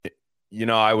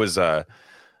I was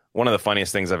one of the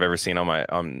funniest things I've ever seen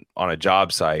on a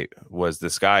job site was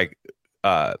this guy.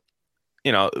 My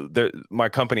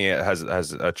company has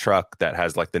a truck that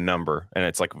has like the number, and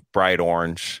it's like bright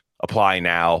orange. Apply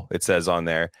now, it says on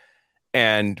there,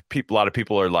 and a lot of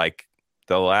people are like,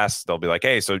 they'll be like,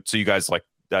 hey, so you guys, like,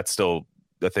 that's still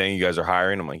the thing, you guys are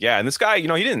hiring? I'm like, yeah. And this guy, he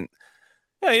didn't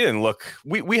look.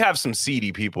 We have some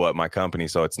seedy people at my company,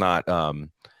 so it's not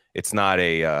it's not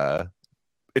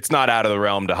out of the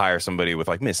realm to hire somebody with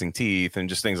like missing teeth and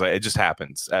just things like it just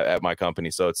happens at my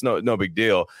company. So it's no big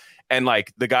deal. And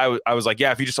like the guy, I was like,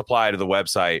 yeah, if you just apply to the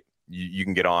website, you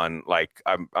can get on. Like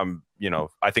I'm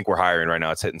I think we're hiring right now.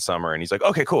 It's hitting summer. And he's like,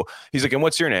 okay, cool. He's like, and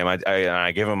what's your name?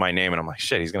 I give him my name, and I'm like,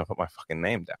 shit, he's going to put my fucking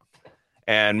name down.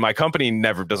 And my company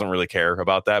doesn't really care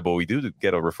about that, but we do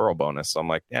get a referral bonus. So I'm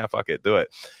like, yeah, fuck it, do it.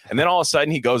 And then all of a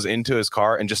sudden he goes into his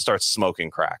car and just starts smoking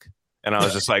crack. And I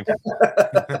was just like,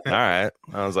 all right.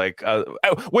 I was like,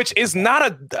 which is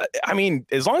not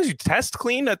as long as you test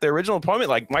clean at the original appointment,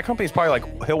 like my company's probably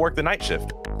like, he'll work the night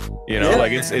shift,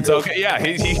 like it's okay. Yeah.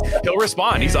 He'll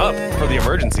respond. He's up for the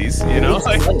emergencies,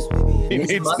 like he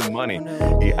needs the money.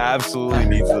 He absolutely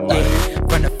needs the money.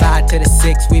 From the 5 to the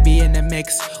 6, we be in the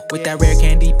mix with that rare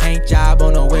candy paint job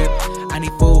on the whip. I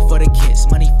need food for the kids,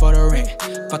 money for the rent.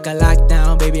 Fuck a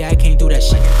lockdown, baby, I can't do that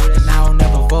shit. And I don't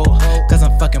never vote, cause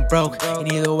I'm fucking broke.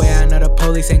 And either way, I know the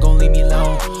police ain't gon' leave me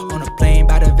alone. On a plane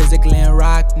by to visit Glen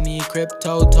Rock, need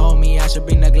crypto told me I should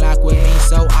bring the Glock with me.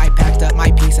 So I packed up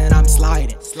my piece and I'm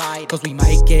sliding. Cause we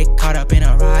might get caught up in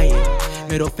a riot.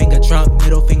 Middle finger Trump,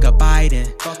 middle finger Biden.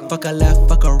 Fuck a left,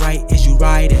 fuck a right, is you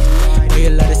riding? Know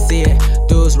you love to see it,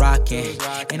 dudes rocking.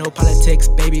 Ain't no politics,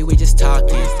 baby, we just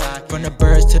talking. From the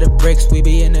birds to the bricks, we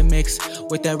be in the mix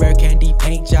with that rare candy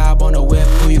paint job on the whip.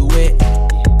 Who you with?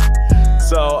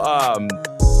 So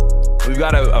we've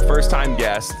got a first time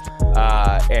guest,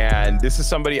 and this is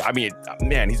somebody, I mean,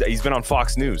 man, he's been on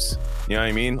Fox News. You know what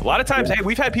I mean? A lot of times, hey,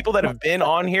 we've had people that have been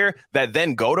on here that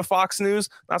then go to Fox News.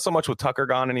 Not so much with Tucker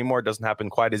gone anymore. It doesn't happen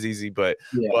quite as easy, but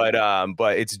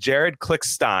it's Jared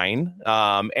Klickstein.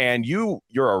 And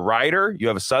you're a writer. You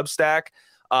have a Substack.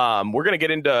 We're gonna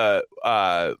get into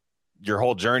your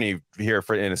whole journey here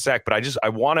in a sec, but I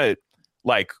want to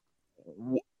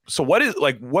so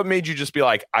what made you just be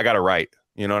like, I gotta write?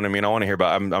 You know what I mean? I want to hear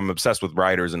about, I'm obsessed with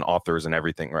writers and authors and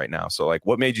everything right now. So like,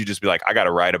 what made you just be like, I got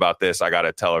to write about this. I got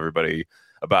to tell everybody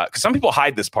about, because some people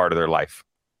hide this part of their life,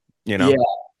 Yeah.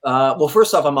 Well,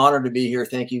 first off, I'm honored to be here.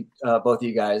 Thank you, both of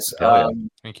you guys.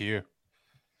 Thank you.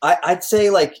 I'd say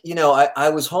I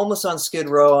was homeless on Skid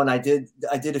Row, and I did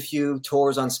a few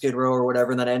tours on Skid Row or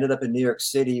whatever. And then I ended up in New York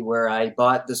City, where I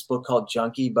bought this book called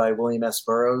Junkie by William S.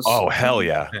 Burroughs. Oh, hell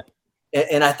yeah.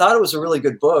 And I thought it was a really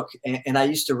good book. And I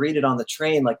used to read it on the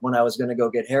train, like when I was going to go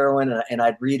get heroin, and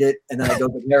I'd read it, and then I'd go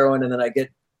get heroin, and then I'd get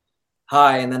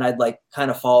high, and then I'd like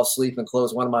kind of fall asleep and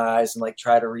close one of my eyes and like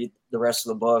try to read the rest of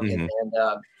the book.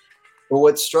 Mm-hmm. But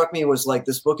what struck me was like,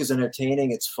 this book is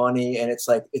entertaining, it's funny, and it's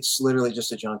like, it's literally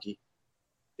just a junkie.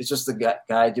 It's just the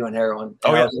guy doing heroin.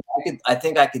 Oh, yeah. I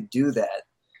think I could do that.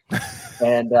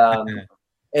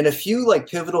 And a few like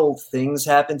pivotal things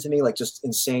happened to me, like just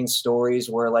insane stories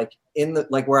where like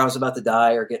where I was about to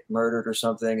die or get murdered or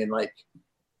something. And like,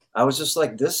 I was just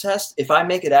like, if I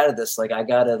make it out of this, like I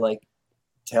gotta like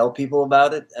tell people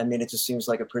about it. I mean, it just seems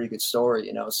like a pretty good story,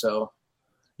 so.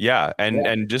 Yeah.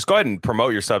 And just go ahead and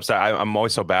promote your Substack. I'm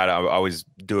always so bad. I always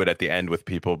do it at the end with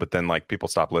people, but then like people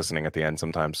stop listening at the end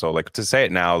sometimes. So like to say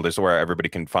it now, this is where everybody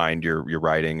can find your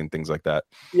writing and things like that.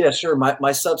 Yeah, sure. My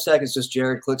Substack is just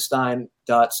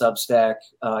jaredklickstein.substack.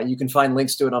 You can find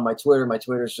links to it on my Twitter. My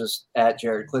Twitter is just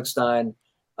 @jaredklickstein.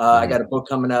 I got a book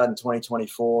coming out in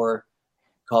 2024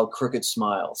 called Crooked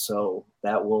Smile. So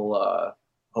that will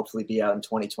hopefully be out in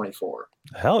 2024.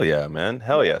 Hell yeah, man.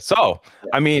 Hell yeah. So,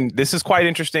 I mean, this is quite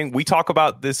interesting. We talk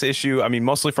about this issue. I mean,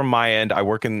 mostly from my end. I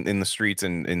work in the streets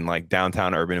in like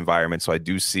downtown urban environments. So I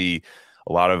do see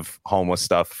a lot of homeless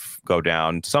stuff go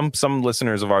down. Some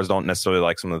listeners of ours don't necessarily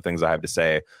like some of the things I have to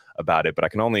say about it, but I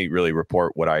can only really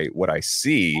report what I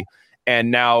see.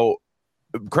 And now,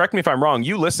 correct me if I'm wrong,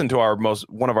 you listened to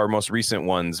one of our most recent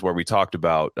ones where we talked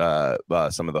about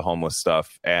some of the homeless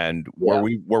stuff. And were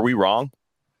we wrong?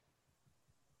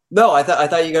 No, I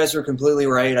thought you guys were completely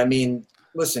right. I mean,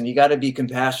 listen, you got to be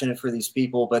compassionate for these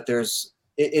people, but it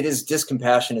is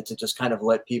discompassionate to just kind of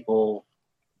let people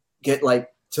get like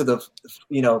to the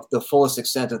fullest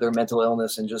extent of their mental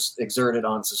illness and just exert it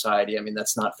on society. I mean,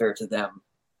 that's not fair to them.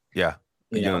 Yeah.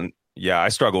 Yeah, I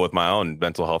struggle with my own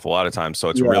mental health a lot of times, so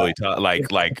it's really tough.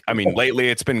 Like I mean, lately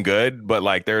it's been good, but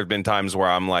like there have been times where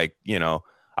I'm like,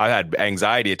 I had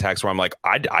anxiety attacks where I'm like,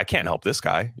 I can't help this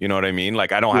guy. You know what I mean?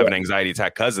 Like, I don't have an anxiety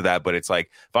attack because of that, but it's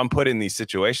like, if I'm put in these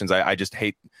situations, I just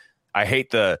hate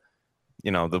the,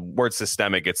 the word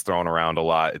systemic gets thrown around a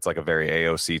lot. It's like a very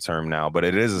AOC term now, but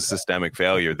it is a systemic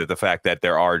failure, that the fact that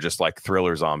there are just like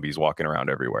thriller zombies walking around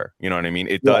everywhere. You know what I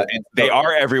mean? They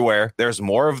are everywhere. There's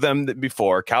more of them than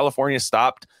before. California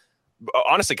stopped.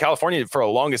 Honestly, California for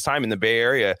the longest time in the Bay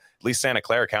Area, at least Santa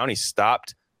Clara County,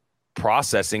 stopped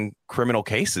processing criminal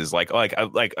cases. Like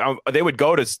they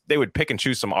would pick and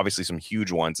choose some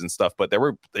huge ones and stuff, but there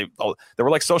were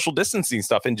like social distancing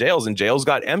stuff in jails, and jails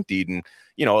got emptied, and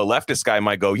a leftist guy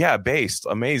might go, yeah, based,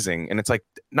 amazing, and it's like,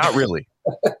 not really.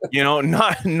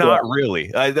 Not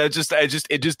really. It just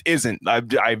isn't.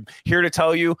 I'm here to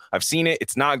tell you, I've seen it.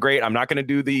 It's not great. I'm not going to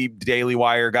do the Daily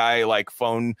Wire guy like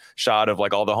phone shot of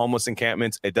like all the homeless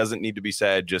encampments. It doesn't need to be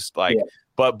said. Just like,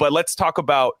 but let's talk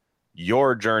about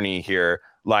your journey here.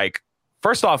 Like,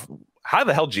 first off, how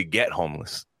the hell did you get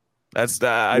homeless? That's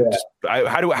I'm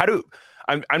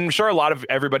sure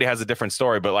everybody has a different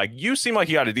story, but like, you seem like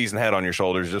you got a decent head on your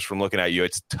shoulders just from looking at you.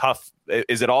 It's tough.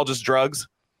 Is it all just drugs?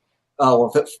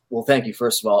 Oh, well, thank you.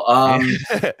 First of all, I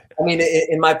mean,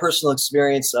 in my personal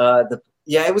experience,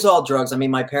 it was all drugs. I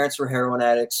mean, my parents were heroin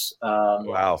addicts.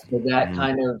 Wow. So that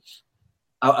kind of,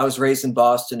 I was raised in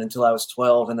Boston until I was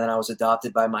 12, and then I was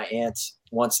adopted by my aunt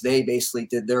once they basically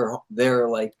did their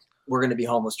like, we're going to be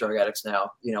homeless drug addicts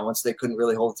now, once they couldn't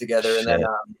really hold it together. And then,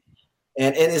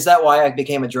 and is that why I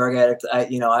became a drug addict? I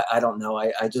don't know.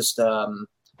 I just,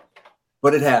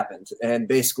 but it happened. And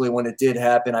basically when it did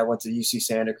happen, I went to UC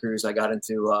Santa Cruz. I got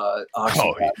into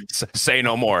say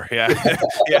no more. Yeah.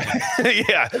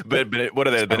 Yeah. But what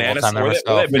are they? Bananas?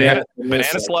 Banana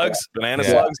slugs? Banana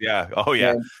slugs? Yeah. Oh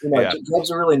yeah. And, drugs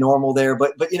are really normal there,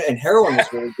 but and heroin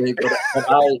was really big. But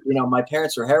my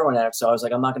parents were heroin addicts, so I was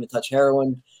like, I'm not going to touch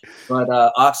heroin. But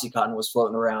Oxycontin was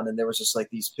floating around, and there was just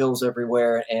like these pills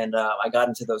everywhere. And I got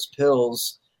into those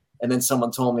pills, and then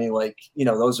someone told me like,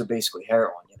 those are basically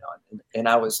heroin. And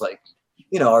I was like,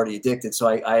 already addicted. So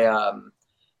I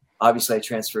obviously I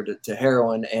transferred to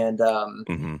heroin, and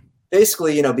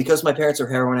basically, because my parents are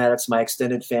heroin addicts, my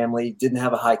extended family didn't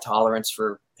have a high tolerance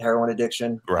for heroin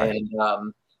addiction. Right.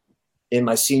 And in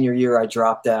my senior year, I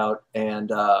dropped out,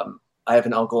 and I have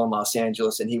an uncle in Los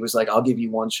Angeles, and he was like, I'll give you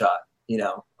one shot.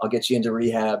 I'll get you into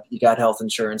rehab. You got health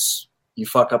insurance. You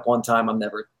fuck up one time, I'm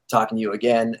never talking to you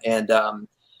again. And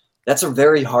that's a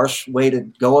very harsh way to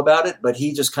go about it, but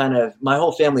he just my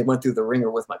whole family went through the ringer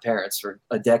with my parents for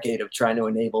a decade of trying to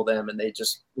enable them, and they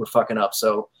just were fucking up.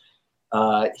 So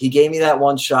he gave me that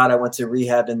one shot. I went to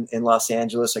rehab in Los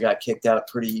Angeles. I got kicked out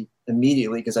pretty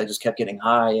immediately because I just kept getting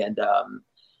high. And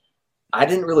I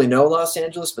didn't really know Los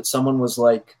Angeles, but someone was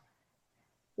like,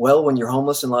 well, when you're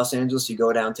homeless in Los Angeles, you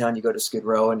go downtown, you go to Skid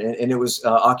Row, and it was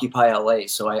Occupy LA.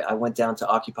 So I went down to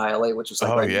Occupy LA, which was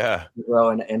like Skid Row,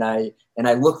 and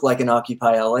I looked like an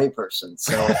Occupy LA person.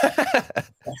 So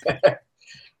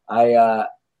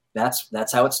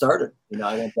that's how it started.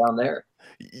 I went down there.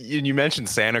 You mentioned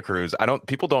Santa Cruz.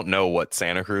 People don't know what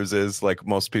Santa Cruz is. Like,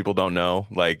 most people don't know.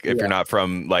 Like, if you're not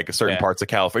from like certain parts of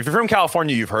California, if you're from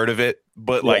California, you've heard of it.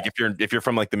 But like, if you're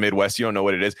from like the Midwest, you don't know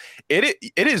what it is. It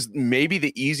is maybe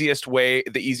the easiest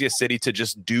city to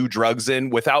just do drugs in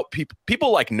without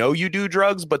people like know you do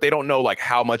drugs, but they don't know like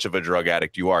how much of a drug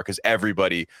addict you are, because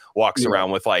everybody walks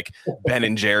around with like Ben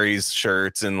and Jerry's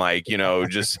shirts and like,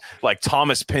 just like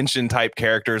Thomas Pynchon type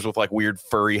characters with like weird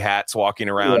furry hats walking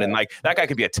around, and like that guy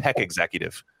could be a tech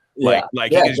executive. He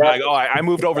could just be like, oh, I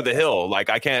moved over the hill. Like,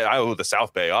 the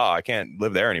South Bay. Oh, I can't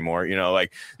live there anymore.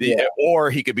 Or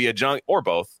he could be a junk, or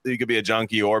both. He could be a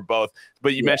junkie or both.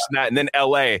 But you mentioned that. And then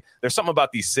LA, there's something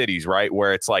about these cities, right,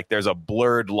 where it's like there's a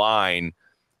blurred line,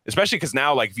 especially because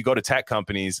now, like, if you go to tech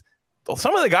companies,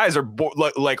 some of the guys are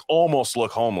like almost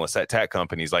look homeless at tech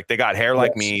companies. Like, they got hair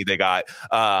like me. They got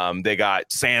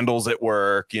sandals at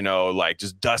work, like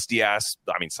just dusty ass.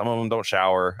 I mean, some of them don't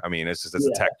shower. I mean, it's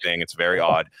a tech thing. It's very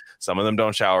odd. Some of them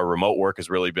don't shower. Remote work has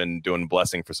really been doing a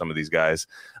blessing for some of these guys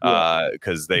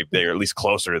because they're at least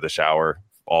closer to the shower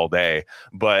all day.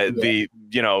 But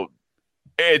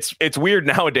it's weird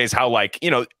nowadays how, like,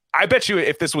 I bet you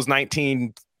if this was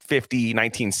 1950,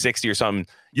 1960 or something,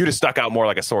 you'd have stuck out more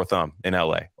like a sore thumb in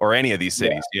LA or any of these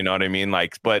cities. You know what I mean?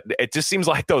 Like, but it just seems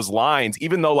like those lines,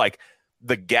 even though like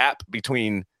the gap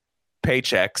between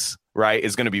paychecks, right,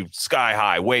 is going to be sky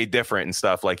high, way different and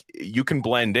stuff, like you can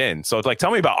blend in. So it's like,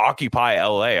 tell me about Occupy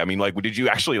LA. I mean, like, did you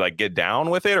actually like get down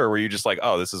with it, or were you just like,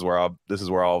 oh, this is where I'll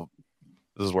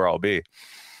be?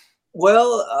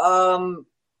 Well,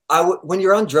 when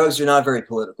you're on drugs, you're not very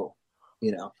political.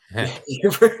 You're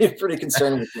pretty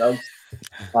concerned with drugs.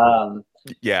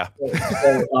 Yeah.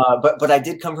 So, but I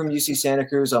did come from UC Santa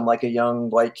Cruz. I'm like a young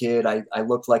white kid. I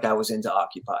looked like I was into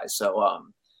Occupy.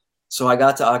 So I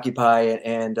got to Occupy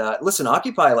and listen,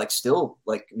 Occupy like still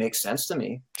like makes sense to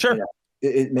me. Sure. You know,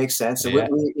 it makes sense. Yeah.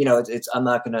 You know, it's I'm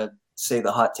not going to say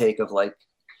the hot take of like,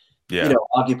 Yeah. you know,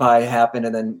 Occupy happened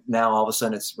and then now all of a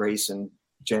sudden it's race and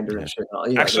gender and shit.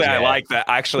 You know, Actually, I like that.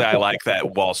 Actually, I like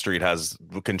that Wall Street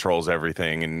controls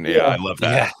everything, and I love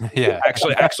that. Yeah.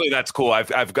 Actually, that's cool.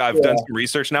 I've done some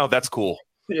research now. That's cool.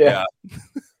 Yeah.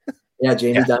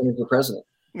 Jamie Dimon for president.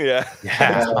 Yeah.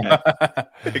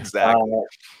 Exactly.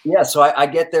 Yeah. So I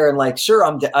get there and like, sure,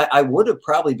 I would have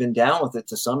probably been down with it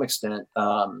to some extent.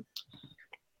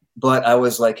 But I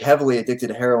was like heavily addicted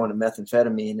to heroin and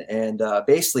methamphetamine and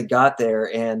basically got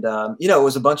there. And, you know, it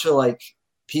was a bunch of like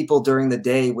people during the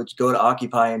day would go to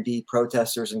Occupy and be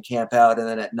protesters and camp out. And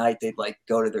then at night they'd like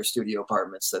go to their studio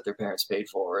apartments that their parents paid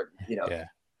for. And, you know,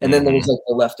 and then there was like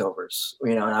the leftovers,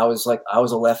 you know, and I was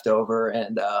a leftover.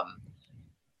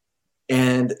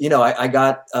 And, you know, I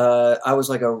got, I was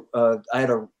like I had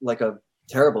a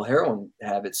terrible heroin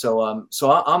habit. So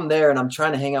I'm there and I'm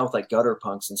trying to hang out with like gutter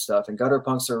punks and stuff. And gutter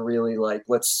punks are really like,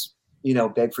 let's, you know,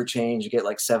 beg for change, get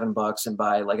like $7 and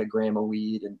buy like a gram of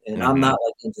weed. And I'm not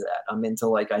like into that. I'm into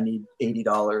like, I need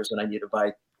 $80 and I need to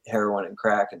buy heroin and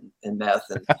crack and meth.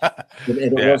 And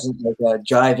it wasn't like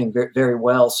jiving very, very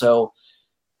well. So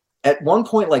at one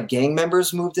point, like gang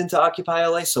members moved into Occupy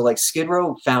LA. So like Skid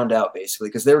Row found out basically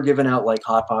because they were giving out like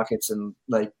Hot Pockets and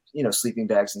like, you know, sleeping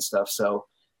bags and stuff. So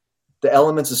the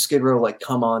elements of Skid Row like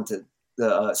come on to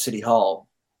the City Hall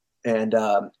and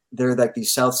they're like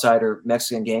these Southsider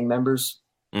Mexican gang members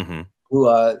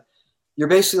who you're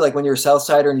basically like when you're a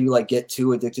Southsider and you like get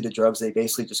too addicted to drugs, they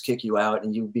basically just kick you out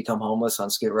and you become homeless on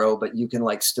Skid Row, but you can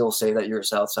like still say that you're a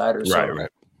Southsider. Right.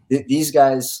 These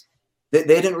guys, they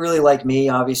didn't really like me,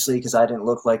 obviously, because I didn't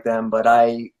look like them, but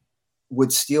I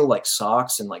would steal like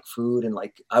socks and like food and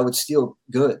like I would steal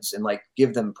goods and like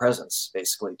give them presents,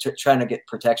 basically trying to get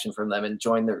protection from them and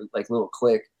join their like little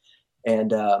clique.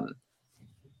 And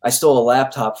I stole a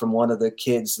laptop from one of the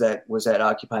kids that was at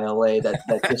Occupy LA that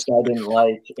this guy didn't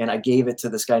like, and I gave it to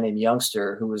this guy named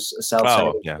Youngster who was a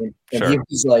Southsider. And he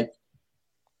was like,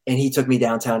 and he took me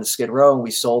downtown to Skid Row and we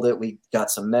sold it. We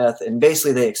got some meth and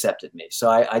basically they accepted me. So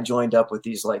I joined up with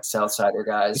these like Southsider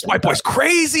guys. This white boy's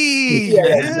crazy.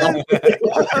 Exactly.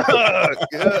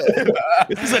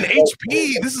 This is an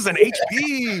HP. This is an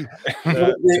HP.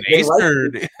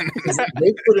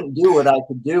 They couldn't do what I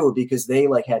could do because they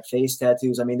like had face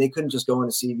tattoos. I mean, they couldn't just go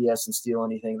into CVS and steal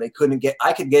anything.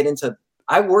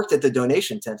 I worked at the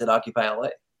donation tent at Occupy LA.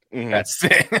 That's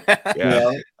sick. You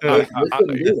know? They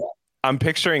couldn't do that. I'm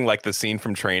picturing like the scene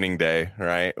from Training Day,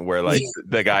 right? Where like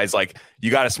the guy's like,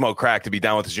 you got to smoke crack to be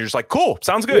down with this. You're just like, cool,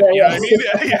 sounds good. You know what I mean?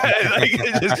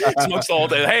 Like, just smokes the whole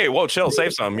day. Hey, whoa, chill,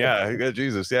 save some. Yeah,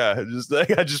 Jesus. Yeah, just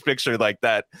like, I just pictured like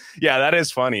that. Yeah, that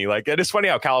is funny. Like it is funny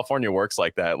how California works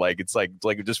like that. Like it's like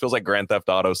it just feels like Grand Theft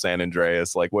Auto San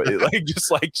Andreas. Like what? Like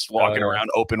just walking around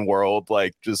open world,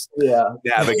 like just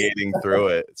navigating through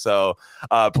it. So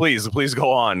please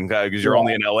go on because you're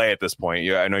only in LA at this point.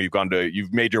 I know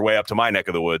you've made your way up to my neck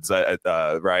of the woods,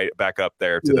 right back up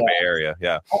there to the Bay Area.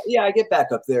 Yeah, I get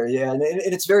back up there. Yeah, and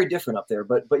it's very different up there.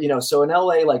 But you know, so in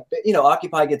LA, like you know,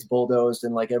 Occupy gets bulldozed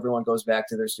and like everyone goes back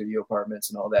to their studio apartments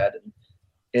and all that.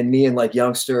 And me and like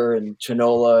Youngster and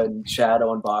Chinola and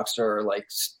Shadow and Boxer are like,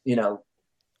 you know,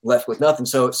 left with nothing.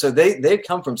 So they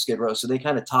come from Skid Row, so they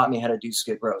kind of taught me how to do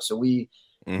Skid Row. So we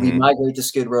migrate to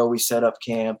Skid Row. We set up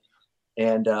camp,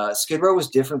 and Skid Row was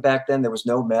different back then. There was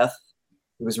no meth.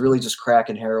 It was really just crack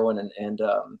and heroin. And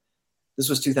this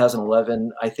was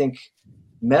 2011. I think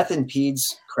meth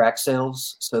impedes crack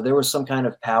sales. So there was some kind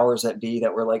of powers that be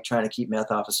that were like trying to keep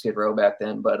meth off of Skid Row back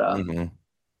then. But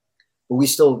we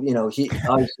still, you know,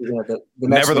 obviously, you know, the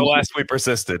nevertheless, we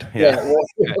persisted. The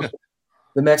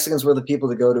Mexicans were the people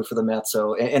to go to for the meth.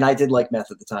 So, and I did like meth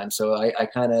at the time. So I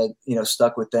kind of, you know,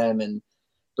 stuck with them.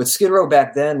 But Skid Row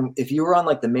back then, if you were on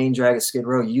like the main drag at Skid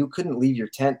Row, you couldn't leave your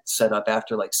tent set up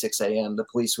after like 6 a.m. The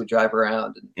police would drive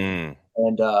around and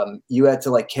you had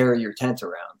to like carry your tent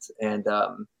around. And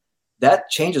that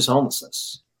changes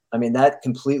homelessness. I mean, that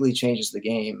completely changes the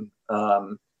game.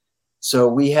 So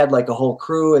we had like a whole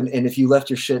crew. And if you left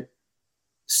your shit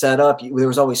set up, there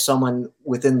was always someone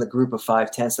within the group of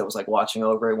 5 tents that was like watching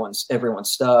over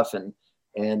everyone's stuff. And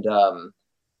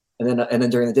then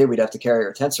during the day we'd have to carry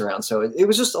our tents around. So it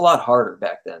was just a lot harder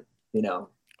back then, you know?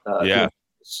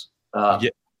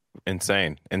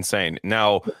 Insane.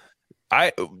 Now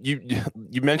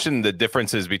you mentioned the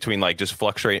differences between like just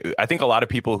fluctuating. I think a lot of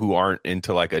people who aren't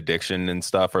into like addiction and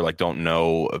stuff or like don't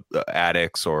know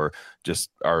addicts or just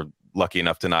are lucky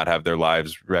enough to not have their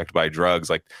lives wrecked by drugs,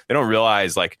 like they don't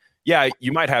realize like, yeah,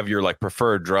 you might have your like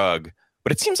preferred drug,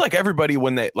 but it seems like everybody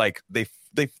when they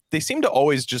seem to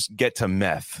always just get to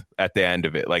meth at the end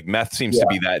of it. Like meth seems to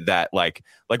be that like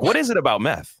what is it about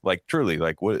meth? Like truly,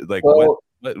 like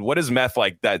what is meth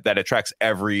like that attracts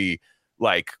every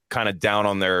like kind of down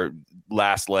on their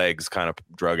last legs kind of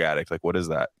drug addict? Like what is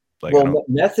that? Like well,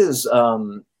 meth is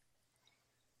an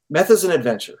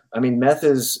adventure. I mean, meth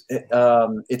is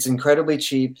it's incredibly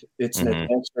cheap. It's an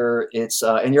adventure. It's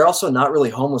and you're also not really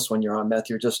homeless when you're on meth.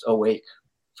 You're just awake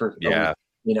for a week,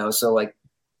 you know. So like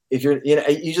if you're, you know,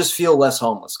 you just feel less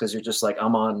homeless because you're just like,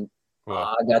 I'm on.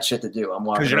 I got shit to do. I'm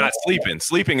walking. Because you're not sleeping.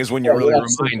 Sleeping is when you're really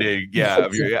reminded.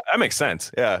 That makes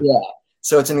sense. Yeah.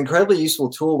 So it's an incredibly useful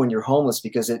tool when you're homeless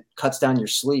because it cuts down your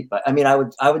sleep. I mean, I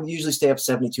would usually stay up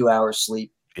 72 hours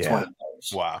sleep, 20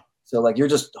 hours. Wow. So like you're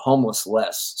just homeless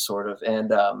less, sort of.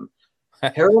 And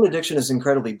heroin addiction is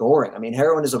incredibly boring. I mean,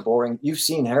 heroin is a boring. You've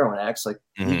seen heroin acts like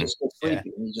you just get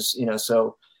sleepy and you just, you know.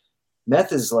 So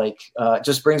meth is like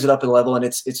just brings it up a level, and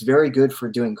it's very good for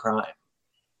doing crime.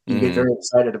 You get very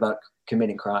excited about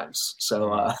committing crimes.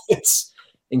 So it's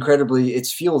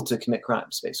fuel to commit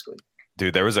crimes, basically.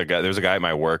 Dude, there was a guy at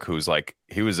my work who's like,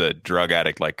 he was a drug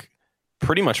addict, like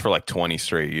pretty much for like 20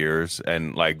 straight years,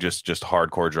 and like just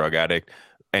hardcore drug addict.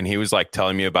 And he was like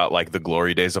telling me about like the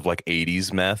glory days of like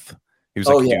 80s meth. He was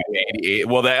like, 88.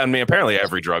 Well, I mean, apparently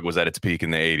every drug was at its peak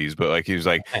in the 80s, but like he was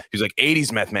like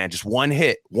 80s meth, man, just one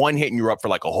hit and you're up for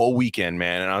like a whole weekend,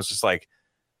 man. And I was just like,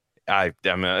 I'm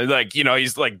like, you know,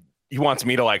 he's like, he wants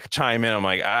me to like chime in. I'm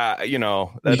like, you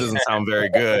know, that doesn't sound very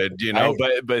good, you know.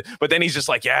 But then he's just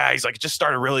like, he's like, just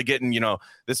started really getting, you know,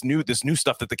 this new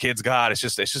stuff that the kids got. It's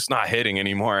just not hitting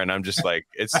anymore. And I'm just like,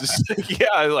 it's just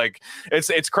like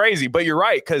it's crazy. But you're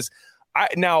right, because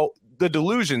now the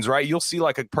delusions, right? You'll see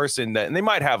like a person and they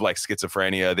might have like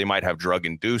schizophrenia, they might have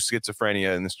drug-induced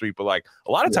schizophrenia in the street, but like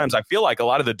a lot of times I feel like a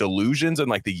lot of the delusions and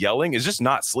like the yelling is just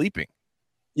not sleeping.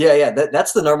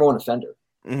 That's the number one offender.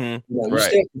 You know, you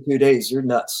stay for 2 days, you're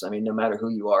nuts. I mean, no matter who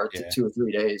you are, 2 or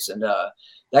 3 days. And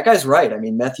that guy's right. I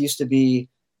mean, meth used to be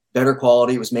better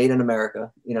quality. It was made in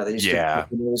America. You know, it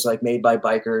was like made by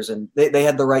bikers, and they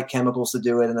had the right chemicals to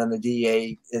do it. And then the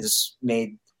DEA is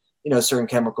made, you know, certain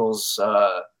chemicals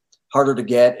harder to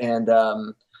get. And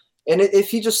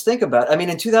if you just think about it, I mean,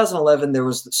 in 2011, there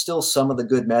was still some of the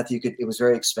good meth. It was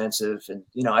very expensive. And,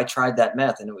 you know, I tried that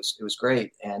meth and it was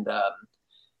great.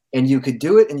 And you could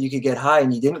do it and you could get high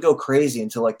and you didn't go crazy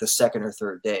until like the second or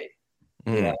third day.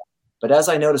 Yeah. But as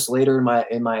I noticed later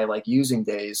in my like using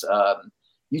days,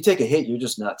 you take a hit, you're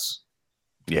just nuts.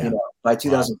 Yeah. You know, by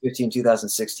 2015,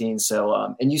 2016.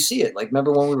 So, and you see it, like,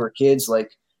 remember when we were kids,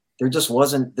 like there just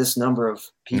wasn't this number of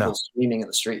people screaming in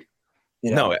the street.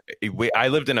 You know? No, I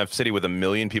lived in a city with 1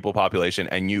 million people population,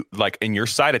 and you like in your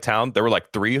side of town, there were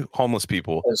like 3 homeless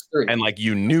people, and like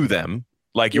you knew them.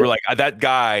 Like you were like that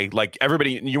guy, like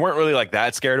everybody, you weren't really like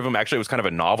that scared of him. Actually, it was kind of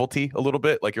a novelty a little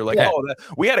bit. Like you're like,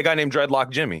 we had a guy named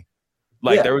Dreadlock Jimmy.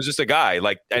 Like there was just a guy,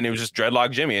 like, and it was just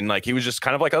Dreadlock Jimmy, and like he was just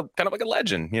kind of like a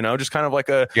legend, you know, just kind of like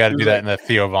a. You got to do that in the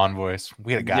Theo Von voice.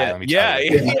 We had a guy. Yeah,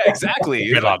 exactly.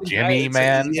 Dreadlock Jimmy,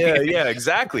 man. Yeah,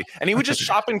 exactly. And he would just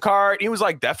shop in cart. He was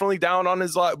like definitely down on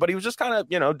his luck, but he was just kind of,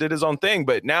 you know, did his own thing.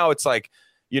 But now it's like,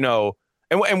 you know,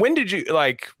 and when did you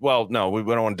like? Well, no, we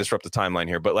don't want to disrupt the timeline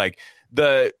here, but like.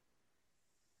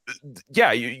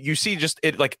 You see just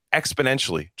it like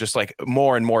exponentially, just like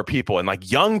more and more people, and like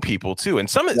young people too, and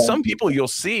some people you'll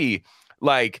see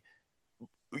and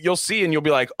you'll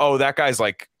be like, oh, that guy's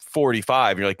like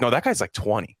 45, and you're like, no, that guy's like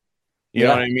 20. You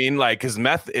know what I mean? Like, because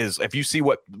meth is, if you see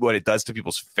what it does to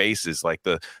people's faces, like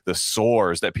the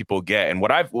sores that people get, and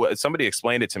what somebody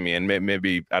explained it to me, and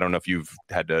maybe I don't know if you've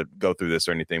had to go through this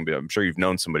or anything, but I'm sure you've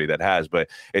known somebody that has. But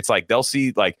it's like they'll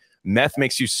see like meth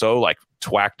makes you so like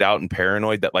twacked out and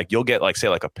paranoid that like you'll get like say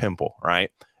like a pimple, right?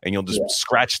 And you'll just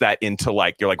scratch that into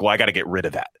like you're like, well, I got to get rid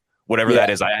of that. Whatever that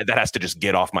is, that has to just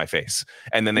get off my face.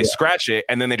 And then they scratch it,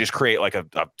 and then they just create like a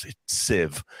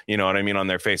sieve, you know what I mean, on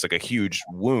their face, like a huge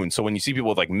wound. So when you see people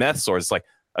with like meth sores, it's like,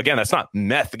 again, that's not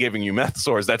meth giving you meth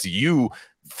sores. That's you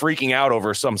freaking out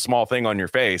over some small thing on your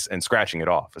face and scratching it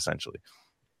off, essentially.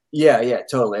 Yeah,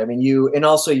 totally. I mean, and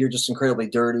also you're just incredibly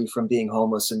dirty from being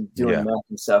homeless and doing meth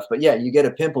and stuff. But yeah, you get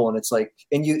a pimple, and it's like,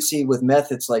 and you see with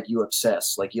meth, it's like you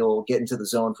obsess. Like you'll get into the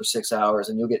zone for 6 hours,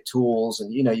 and you'll get tools,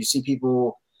 and you know, you see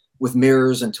people with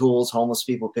mirrors and tools, homeless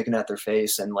people picking at their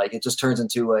face, and like it just turns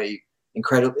into a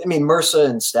incredible. I mean, MRSA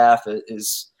and staff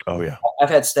is. Oh yeah, I've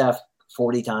had staff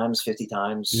 40 times, 50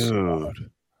 times. Dude.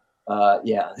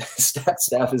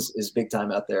 Staff is big time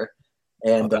out there.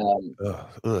 And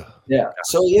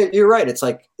so you're right. It's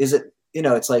like, is it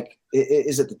it's like,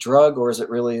 is it the drug or is it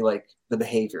really like the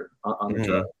behavior on the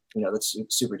drug? That's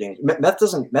super dangerous.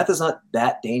 Meth is not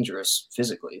that dangerous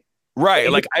physically.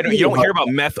 Right. Like you don't hear about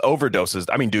meth overdoses.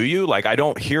 I mean, do you? Like, I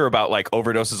don't hear about like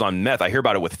overdoses on meth. I hear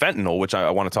about it with fentanyl, which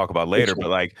I want to talk about later.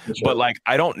 Sure. But like,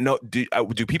 I don't know.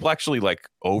 Do people actually like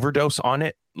overdose on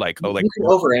it? Like, you can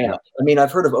overamp. I mean,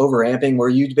 I've heard of overamping where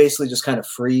you basically just kind of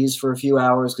freeze for a few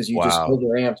hours because you just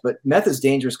overamped. But meth is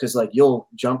dangerous because like you'll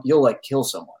like kill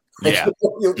someone. Like,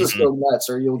 you'll just go nuts,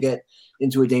 or you'll get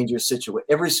into a dangerous situation.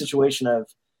 Every situation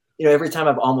every time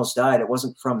I've almost died, it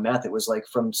wasn't from meth. It was like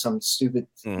from some stupid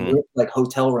like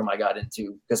hotel room I got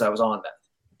into because I was on meth.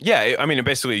 Yeah, I mean,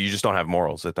 basically, you just don't have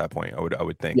morals at that point. I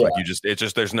would think like it's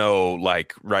just there's no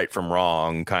like right from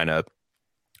wrong kind of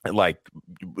like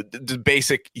the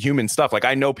basic human stuff. Like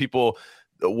I know people.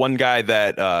 One guy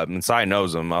that Sai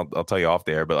knows him. I'll tell you off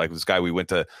there, but like this guy we went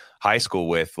to high school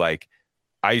with, like.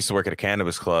 I used to work at a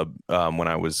cannabis club when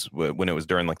it was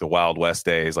during like the Wild West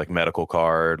days, like medical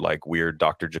card, like weird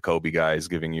Dr. Jacoby guys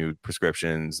giving you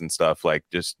prescriptions and stuff, like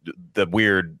just the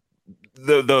weird,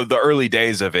 the early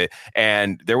days of it.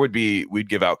 And we'd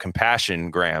give out compassion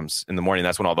grams in the morning.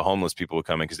 That's when all the homeless people would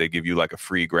come in because they give you like a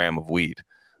free gram of weed,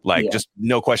 like just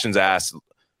no questions asked.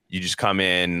 You just come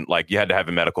in, like you had to have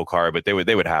a medical card, but they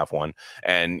would have one,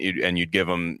 and you'd give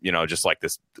them, just like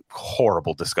this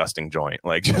horrible, disgusting joint,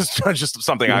 like just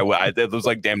something it was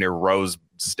like damn near rose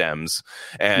stems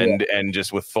and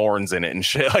just with thorns in it and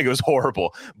shit, like it was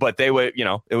horrible. But they would,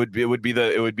 it would be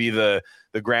the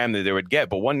gram that they would get.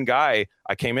 But one guy,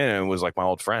 I came in and it was like my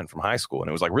old friend from high school, and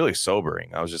it was like really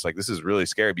sobering. I was just like, this is really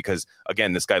scary because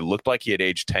again, this guy looked like he had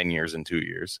aged 10 years in 2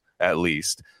 years at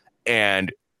least,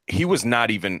 and he was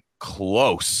not even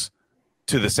close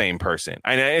to the same person.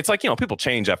 And it's like, people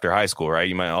change after high school, right?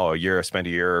 You might, spend a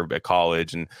year at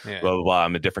college and blah, blah, blah.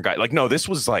 I'm a different guy. Like, no, this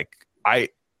was like, I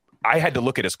had to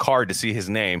look at his card to see his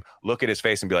name, look at his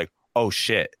face and be like, oh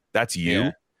shit, that's you.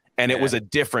 Yeah. And it was a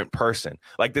different person.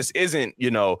 Like, this isn't,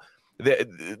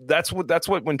 that's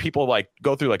what when people like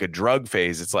go through like a drug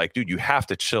phase, it's like, dude, you have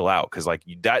to chill out. Cause like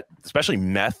that, especially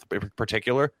meth in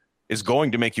particular, is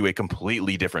going to make you a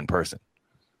completely different person.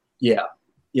 Yeah.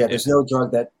 There's no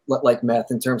drug that like meth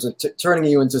in terms of turning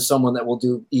you into someone that will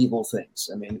do evil things.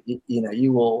 I mean,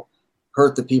 you will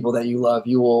hurt the people that you love.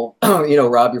 You will,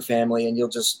 rob your family, and you'll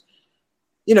just,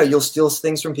 you'll steal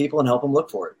things from people and help them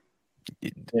look for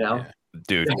it.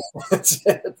 Dude, that's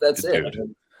it. Dude. I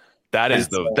mean, that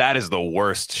is the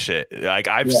worst shit. Like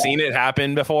I've seen it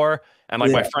happen before. And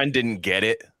like my friend didn't get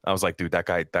it. I was like, dude, that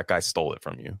guy stole it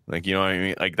from you. Like, you know what I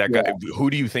mean? Like that guy, who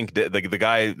do you think did, like the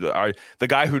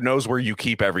guy who knows where you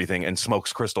keep everything and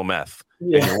smokes crystal meth?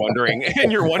 Yeah.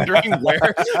 And you're wondering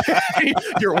where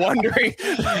you're wondering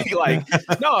like,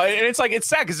 no. And it's like, it's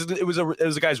sad because it was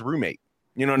a guy's roommate.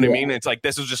 You know what I mean? It's like,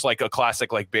 this was just like a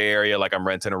classic, like Bay Area, like I'm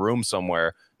renting a room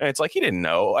somewhere. And it's like, he didn't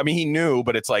know. I mean, he knew,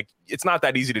 but it's like, it's not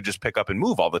that easy to just pick up and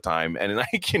move all the time. And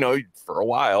like, for a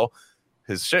while,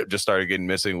 his shit just started getting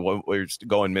missing. We're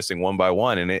going missing one by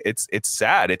one, and it's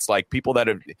sad. It's like people that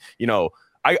have,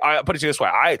 I put it this way.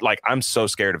 I'm so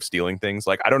scared of stealing things.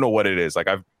 Like I don't know what it is. Like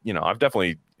I've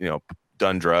definitely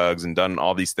done drugs and done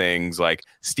all these things. Like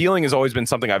stealing has always been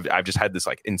something I've just had this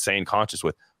like insane conscience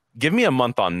with. Give me a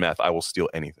month on meth, I will steal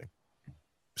anything.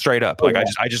 Straight up. Like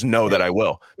I just know that I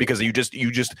will, because you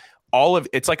just all of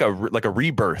it's like a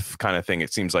rebirth kind of thing.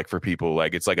 It seems like for people,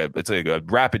 like it's like a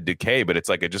rapid decay, but it's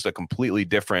like just a completely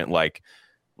different like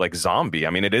zombie. I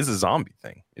mean, it is a zombie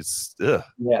thing. It's God.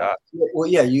 Well,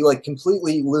 yeah, you like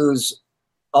completely lose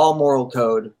all moral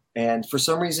code, and for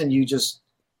some reason you just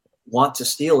want to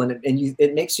steal, and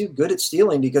it makes you good at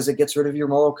stealing because it gets rid of your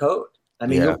moral code. I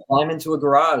mean, you'll climb into a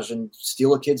garage and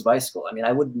steal a kid's bicycle. I mean,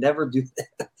 I would never do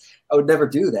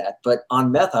that. But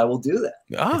on meth, I will do that.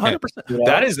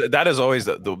 100%. That is always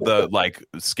the like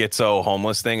schizo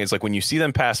homeless thing. Is like when you see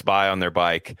them pass by on their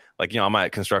bike, like, I'm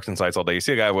at construction sites all day. You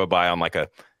see a guy go by on like a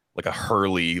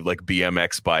Hurley, like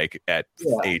BMX bike at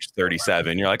age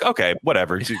 37. You're like, okay,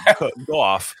 whatever, go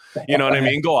off. You know what I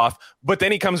mean? Go off. But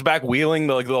then he comes back wheeling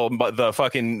the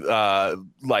fucking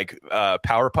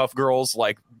Powerpuff Girls,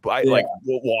 like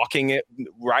walking it,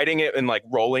 riding it, and like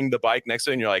rolling the bike next to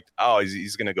it. And you're like, oh,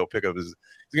 he's gonna go pick up his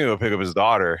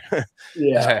daughter.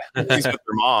 Yeah, he's with their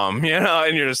mom.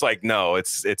 And you're just like, no,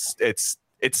 it's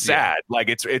sad. Like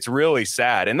it's really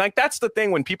sad. And like that's the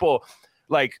thing when people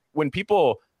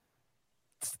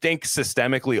think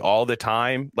systemically all the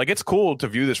time, like it's cool to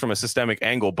view this from a systemic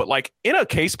angle, but like in a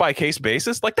case-by-case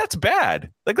basis, like that's bad.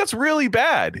 Like that's really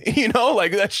bad.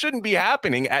 Like that shouldn't be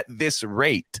happening at this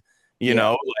rate.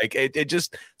 Like it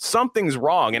just, something's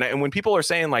wrong. And when people are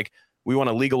saying like we want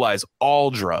to legalize all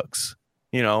drugs,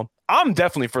 You know, I'm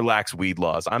definitely for lax weed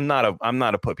laws. I'm not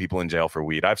a put people in jail for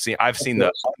weed. I've seen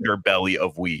the underbelly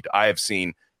of weed. I have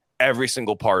seen every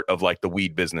single part of like the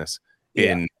weed business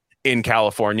in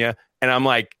California. And I'm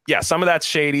like, yeah, some of that's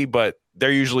shady, but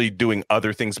they're usually doing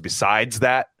other things besides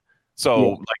that. So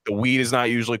like the weed is not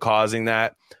usually causing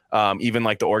that. Even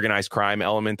like the organized crime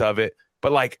element of it.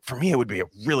 But like for me, it would be a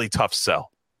really tough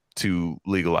sell to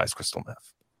legalize crystal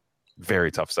meth.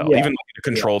 Very tough sell, even like in a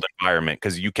controlled environment,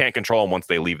 because you can't control them once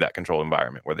they leave that controlled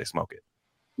environment where they smoke it.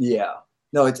 Yeah,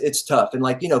 no, it's tough. And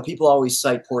like, you know, people always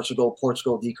cite Portugal.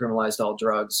 Portugal decriminalized all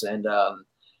drugs, and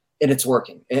it's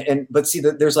working. But see,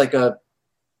 there's like a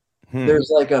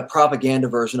propaganda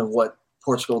version of what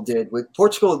Portugal did. With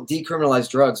Portugal decriminalized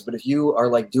drugs, but if you are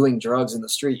like doing drugs in the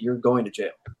street, you're going to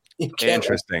jail. You can't,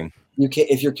 Interesting. You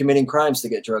can't, if you're committing crimes to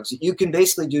get drugs. You can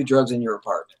basically do drugs in your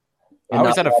apartment. I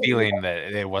always had a feeling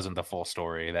that it wasn't the full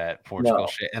story, that Portugal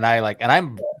shit, and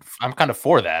I'm kind of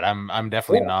for that. I'm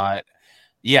definitely not.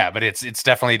 Yeah, but it's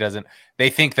definitely doesn't. They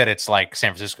think that it's like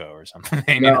San Francisco or something.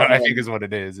 I think is what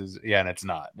it is. And it's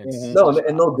not. And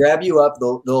they'll grab you up,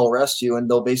 they'll arrest you, and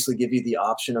they'll basically give you the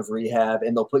option of rehab,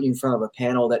 and they'll put you in front of a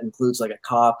panel that includes like a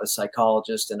cop, a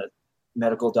psychologist, and a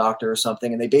medical doctor or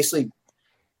something, and they basically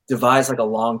devise like a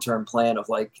long-term plan of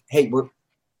like, hey,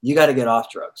 you got to get off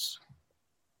drugs.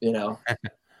 You know,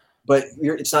 but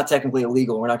it's not technically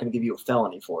illegal. We're not going to give you a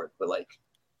felony for it. But like,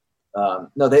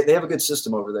 no, they have a good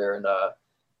system over there. And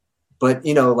but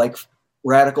you know, like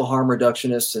radical harm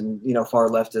reductionists and far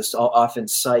leftists often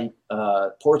cite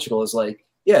Portugal as like,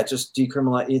 yeah, just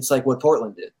decriminalize. It's like what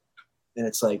Portland did, and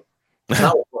it's like it's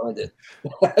not what Portland did.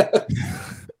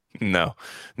 No,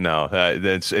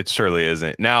 it surely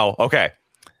isn't. Now, okay.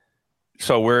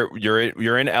 So you're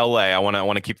in LA. I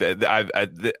want to keep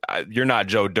that. You're not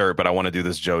Joe Dirt, but I want to do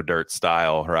this Joe Dirt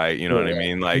style, right? You know what I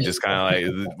mean? Like just kind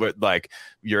of like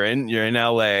you're in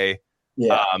LA.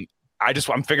 Yeah.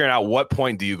 I'm figuring out what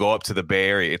point do you go up to the Bay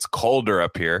Area? It's colder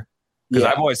up here.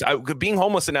 Because being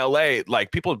homeless in LA,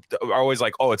 like people are always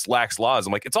like, oh, it's lax laws.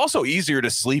 I'm like, it's also easier to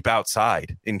sleep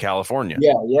outside in California.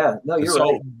 Yeah. No, you're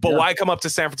right. But why come up to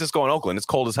San Francisco and Oakland? It's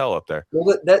cold as hell up there.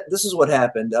 Well, this is what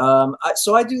happened.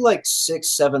 So I do like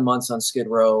 6-7 months on Skid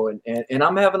Row, and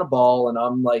I'm having a ball, and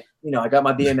I'm like, I got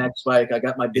my BMX bike, I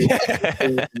got my big,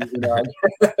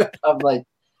 I'm like,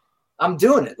 I'm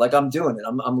doing it. Like I'm doing it.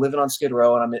 I'm living on Skid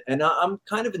Row, and I'm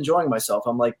kind of enjoying myself.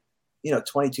 I'm like,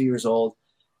 22 years old.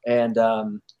 And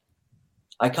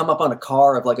I come up on a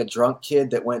car of like a drunk kid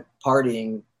that went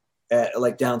partying at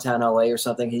like downtown LA or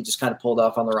something. He just kind of pulled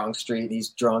off on the wrong street. He's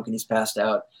drunk and he's passed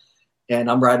out.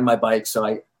 And I'm riding my bike. So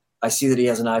I see that he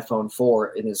has an iPhone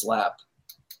 4 in his lap.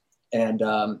 And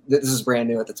this is brand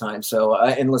new at the time. So,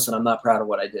 and listen, I'm not proud of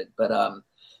what I did. But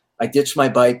I ditched my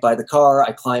bike by the car.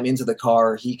 I climb into the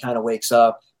car. He kind of wakes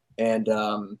up. And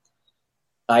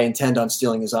I intend on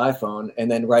stealing his iPhone. And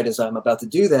then right as I'm about to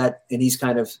do that, and he's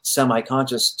kind of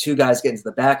semi-conscious, 2 guys get into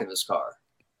the back of his car.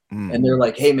 And they're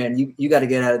like, hey man, you got to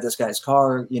get out of this guy's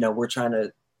car. We're trying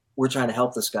to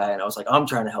help this guy. And I was like, I'm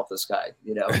trying to help this guy,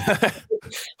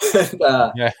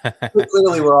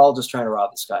 Clearly we're all just trying to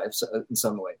rob this guy in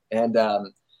some way. And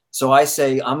so I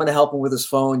say, I'm going to help him with his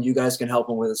phone. You guys can help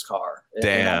him with his car.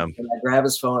 Damn. And I grab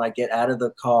his phone. I get out of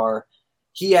the car.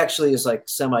 He actually is like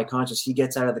semi-conscious. He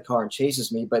gets out of the car and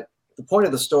chases me. But the point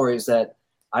of the story is that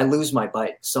I lose my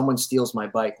bike. Someone steals my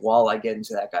bike while I get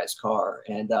into that guy's car.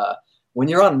 And when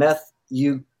you're on meth,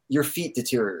 your feet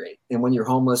deteriorate. And when you're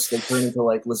homeless, they turn into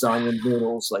like lasagna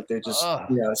noodles. Like they're just,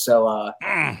 so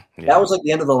that was like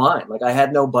the end of the line. Like I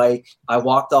had no bike. I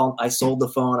sold the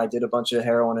phone. I did a bunch of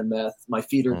heroin and meth. My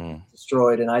feet are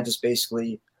destroyed. And I just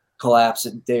basically collapsed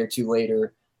a day or two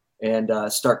later. And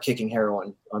start kicking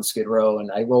heroin on Skid Row.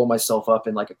 And I roll myself up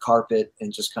in like a carpet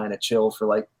and just kind of chill for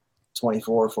like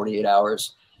 24, 48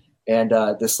 hours. And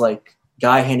this like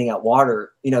guy handing out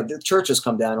water, the churches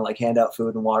come down and like hand out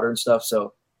food and water and stuff.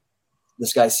 So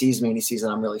this guy sees me and he sees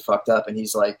that I'm really fucked up. And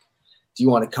he's like, do you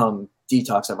want to come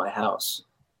detox at my house?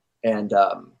 And,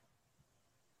 I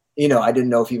didn't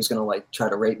know if he was going to like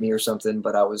try to rape me or something,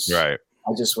 but I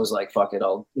just was like, fuck it.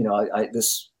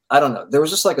 I don't know. There was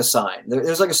just like a sign.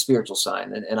 There's like a spiritual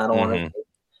sign, and I don't want to.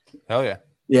 Hell yeah.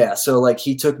 Yeah. So like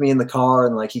he took me in the car,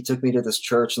 and like he took me to this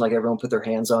church, and like everyone put their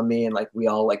hands on me, and like we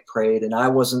all like prayed, and I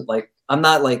wasn't like I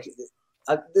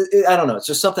don't know. It's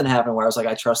just something happened where I was like,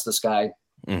 I trust this guy.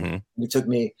 He took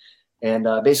me, and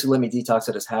basically let me detox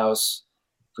at his house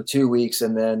for 2 weeks,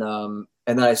 and then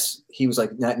he was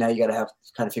like, now you got to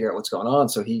kind of figure out what's going on.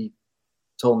 So he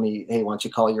told me, hey, why don't you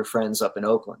call your friends up in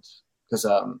Oakland, because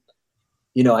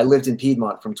I lived in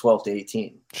Piedmont from 12 to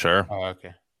 18. Sure. Oh,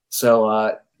 okay.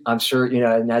 So I'm sure, you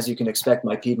know, and as you can expect,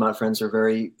 my Piedmont friends are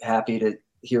very happy to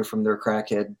hear from their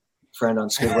crackhead friend on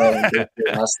Skid Row and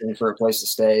asking for a place to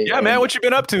stay. Yeah, man, what you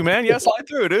been up to, man? Yeah, slide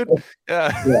through, dude.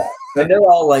 Yeah. And they're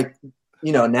all like,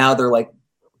 you know, now they're like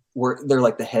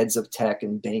the heads of tech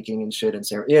and banking and shit, and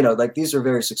you know, like these are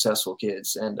very successful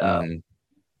kids, and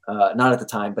not at the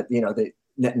time, but you know,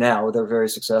 now they're very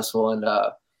successful, and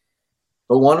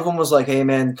but one of them was like, hey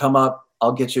man, come up,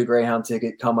 I'll get you a Greyhound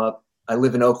ticket, come up. I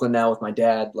live in Oakland now with my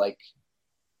dad. Like,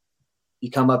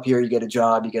 you come up here, you get a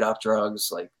job, you get off drugs,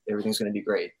 like everything's going to be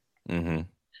great. And,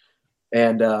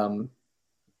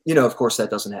 you know, of course that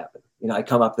doesn't happen. You know, I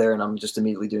come up there and I'm just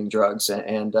immediately doing drugs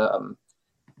and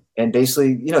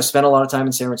basically, you know, spent a lot of time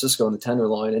in San Francisco in the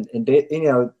Tenderloin, and you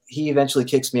know, he eventually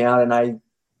kicks me out and I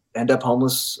end up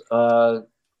homeless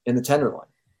in the Tenderloin.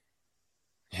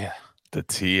 Yeah. The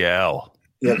TL.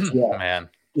 Yeah, man.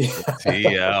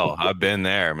 TL. I've been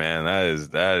there, man.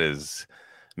 That is,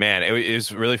 man. It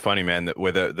was really funny, man. That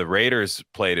where the Raiders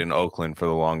played in Oakland for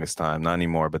the longest time, not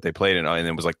anymore, but they played and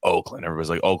it was like Oakland. Everybody's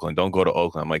like, Oakland, don't go to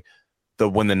Oakland. I'm like,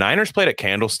 when the Niners played at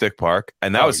Candlestick Park,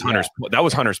 and that was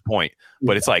Hunter's Point,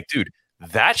 but it's like, dude,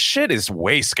 that shit is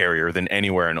way scarier than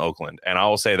anywhere in Oakland. And I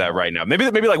will say that right now. Maybe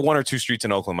like one or two streets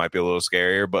in Oakland might be a little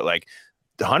scarier, but like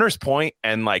the Hunter's Point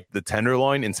and like the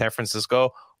Tenderloin in San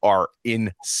Francisco are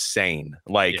insane.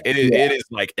 Like it is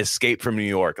like Escape from New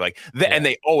York. Like and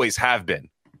they always have been.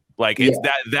 Like it's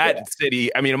that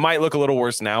city. I mean, it might look a little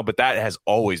worse now, but that has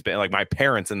always been. Like my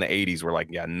parents in the 80s were like,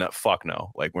 yeah, no, fuck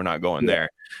no. Like we're not going there.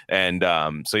 And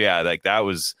so yeah, like that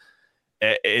was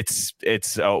it's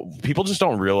people just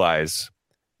don't realize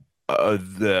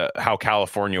how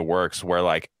California works, where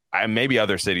like maybe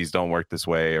other cities don't work this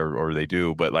way or they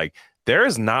do, but like there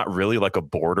is not really like a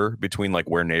border between like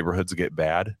where neighborhoods get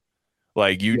bad.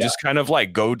 Like you just kind of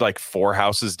like go like 4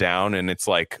 houses down and it's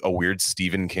like a weird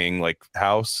Stephen King like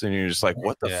house. And you're just like,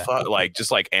 what the fuck? Like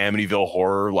just like Amityville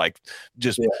Horror, like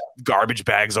just garbage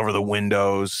bags over the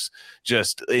windows,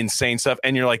 just insane stuff.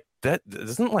 And you're like, that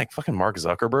doesn't like fucking Mark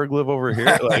Zuckerberg live over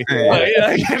here? Like,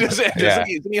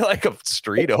 isn't he like a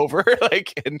street over?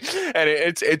 Like, and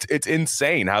it's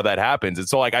insane how that happens. And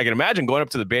so like, I can imagine going up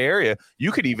to the Bay Area,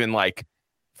 you could even like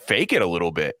fake it a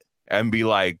little bit and be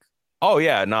like, oh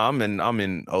yeah, no, I'm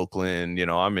in Oakland, you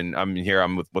know, I'm here,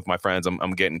 I'm with my friends,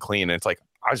 I'm getting clean. And it's like,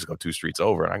 I just go 2 streets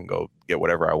over and I can go get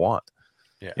whatever I want.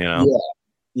 Yeah. You know?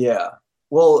 Yeah.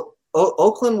 Well,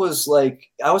 Oakland was like,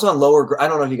 I was on Lower, I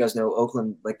don't know if you guys know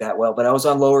Oakland like that well, but I was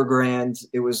on Lower Grand.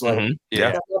 It was like,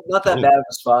 not that bad of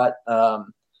a spot.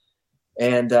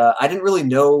 And I didn't really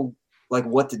know like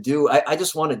what to do. I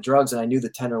just wanted drugs, and I knew the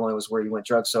Tenderloin was where you went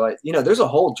drugs. So there's a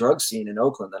whole drug scene in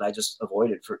Oakland that I just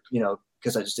avoided for,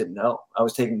 because I just didn't know. I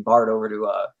was taking Bart over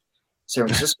to San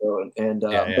Francisco,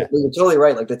 but you're totally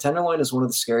right. Like the Tenderloin is one of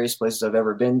the scariest places I've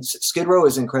ever been. Skid Row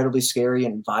is incredibly scary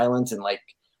and violent and like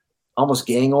almost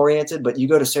gang oriented, but you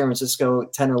go to San Francisco,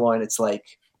 Tenderloin, it's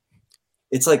like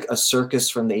a circus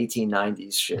from the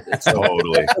 1890s shit. It's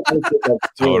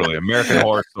totally American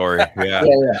Horror Story. Yeah.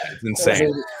 It's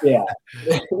insane.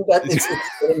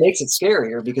 It makes it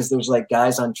scarier because there's like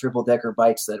guys on triple decker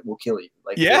bikes that will kill you.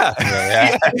 Like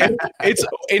it's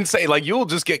insane. Like you'll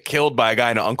just get killed by a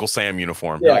guy in an Uncle Sam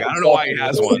uniform. Like, I don't know why he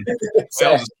has one.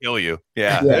 They'll just kill you.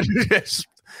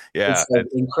 It's like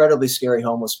incredibly scary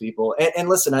homeless people. And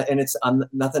listen, I'm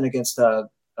nothing against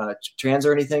trans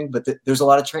or anything, but there's a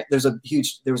lot of there was a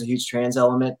huge trans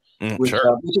element, which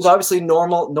is obviously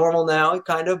normal now,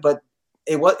 kind of. But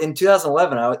it was in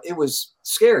 2011. It was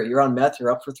scary. You're on meth.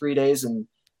 You're up for 3 days, and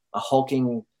a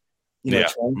hulking,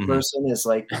 trans person is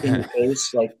like in your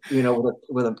face, like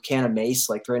with a can of mace,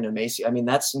 like threatening to mace you. I mean,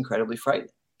 that's incredibly frightening.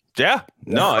 Yeah,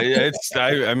 no, it's.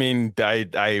 I mean,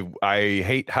 I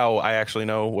hate how I actually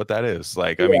know what that is.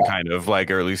 Like, I mean, kind of like,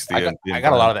 or at least I got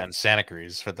a lot of that in Santa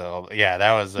Cruz for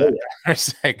that was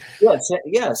like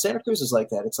Santa Cruz is like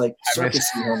that. It's like circus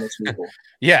homeless people.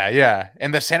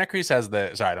 And the Santa Cruz has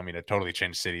I don't mean to totally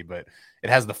change city, but it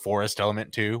has the forest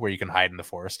element too, where you can hide in the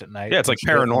forest at night. Yeah, it's like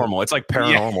paranormal. It's like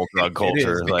paranormal drug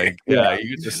culture. Like, you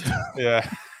can just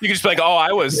you can just be like, oh,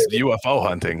 I was UFO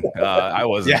hunting. I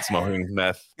wasn't smoking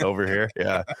meth over here.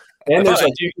 Yeah. And there's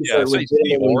like people that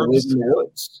legitimately live in the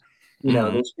woods.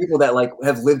 There's people that like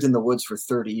have lived in the woods for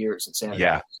 30 years in Santa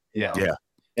Cruz. Yeah.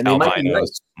 And they might be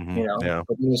nice,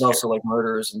 but there's also like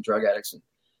murderers and drug addicts. And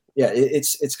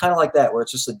it's kind of like that, where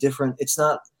it's just it's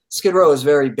not, Skid Row is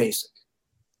very basic,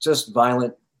 just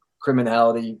violent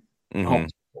criminality.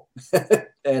 Homeless people.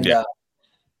 And,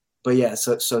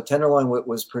 so Tenderloin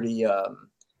was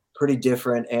pretty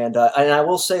different. And I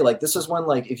will say, like, this is when,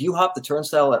 like, if you hop the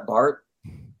turnstile at Bart,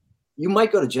 you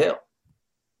might go to jail.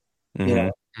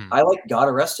 I like got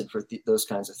arrested for those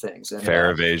kinds of things. And,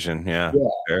 fair evasion. Yeah.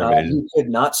 Fair evasion. You could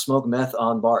not smoke meth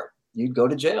on BART. You'd go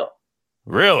to jail.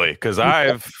 Really? Because maybe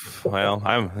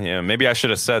I should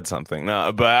have said something.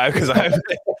 No, but there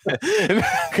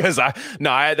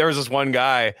was this one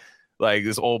guy, like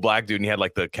this old black dude, and he had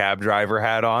like the cab driver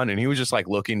hat on, and he was just like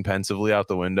looking pensively out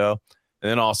the window. And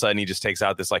then all of a sudden he just takes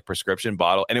out this like prescription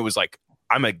bottle, and it was like,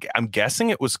 I'm guessing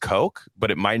it was Coke,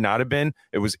 but it might not have been.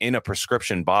 It was in a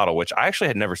prescription bottle, which I actually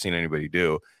had never seen anybody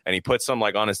do. And he put some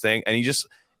like on his thing, and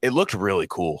it looked really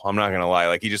cool. I'm not gonna lie.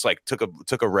 Like he just like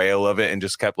took a rail of it and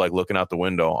just kept like looking out the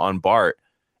window on BART.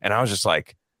 And I was just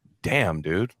like, damn,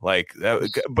 dude. Like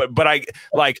but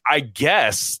I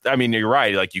guess, I mean, you're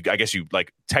right. Like I guess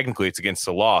technically it's against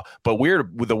the law. But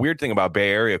the weird thing about Bay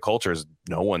Area culture is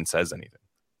no one says anything.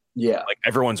 Yeah. Like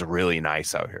everyone's really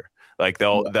nice out here. Like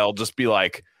they'll just be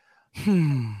like,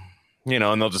 and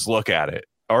they'll just look at it,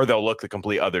 or they'll look the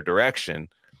complete other direction.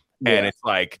 Yeah. And it's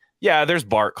like, yeah, there's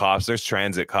BART cops, there's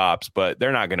transit cops, but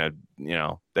they're not gonna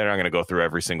go through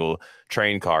every single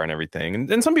train car and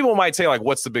everything. And some people might say, like,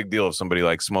 what's the big deal of somebody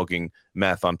like smoking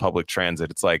meth on public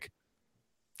transit? It's like,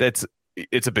 it's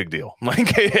a big deal.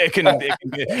 Like it can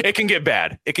get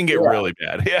bad. It can get really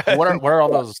bad. Yeah. What are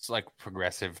all those like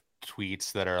progressive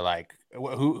tweets that are like,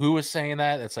 who was saying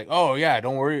that? It's like, oh yeah,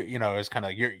 don't worry. It's kind of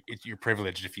like you're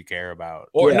privileged if you care about.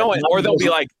 Or or they'll be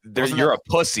like, you're a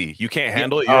pussy. You can't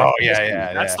handle it.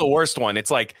 That's the worst one. It's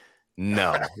like,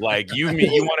 no, like you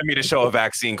wanted me to show a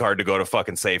vaccine card to go to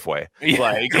fucking Safeway.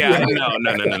 Like,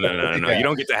 no. You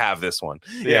don't get to have this one.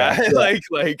 Yeah.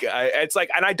 It's like,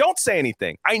 and I don't say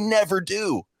anything. I never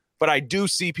do, but I do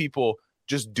see people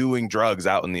just doing drugs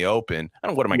out in the open.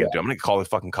 What am I gonna do? I'm gonna call the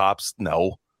fucking cops?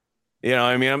 No. You know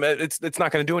what I mean? It's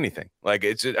not going to do anything. Like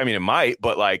it might,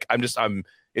 but like,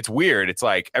 it's weird. It's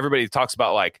like everybody talks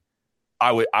about like,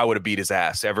 I would have beat his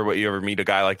ass. Everybody, you ever meet a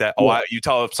guy like that? Oh, you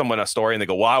tell someone a story and they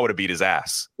go, well, I would have beat his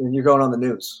ass. And you're going on the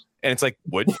news. And it's like,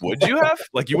 would you have?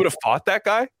 Like, you would have fought that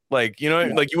guy? Like,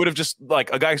 like you would have just,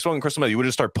 like a guy smoking crystal meth, you would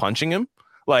have started punching him.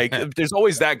 Like, there's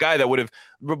always that guy that would have,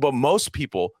 but most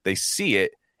people, they see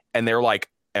it and they're like,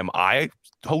 am I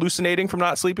hallucinating from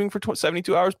not sleeping for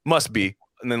 72 hours? Must be.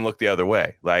 And then look the other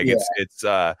way. Like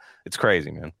it's crazy,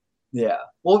 man. Yeah.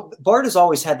 Well, BART has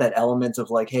always had that element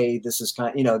of like, hey, this is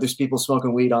kind of, there's people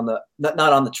smoking weed on the not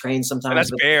on the train sometimes. And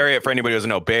that's Bay Area, for anybody who doesn't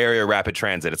know. Bay Area Rapid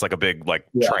Transit. It's like a big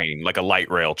train, like a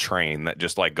light rail train that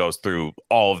just like goes through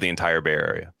all of the entire Bay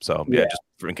Area. So just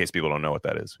in case people don't know what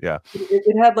that is. Yeah.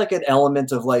 It had like an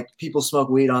element of like people smoke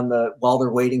weed while they're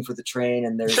waiting for the train,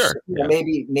 and there's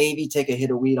maybe take a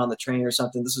hit of weed on the train or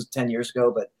something. This was 10 years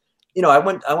ago, but I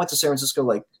went to San Francisco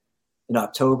like in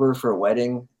October for a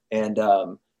wedding, and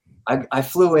I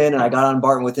flew in and I got on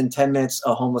BART, and within 10 minutes,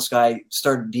 a homeless guy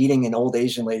started beating an old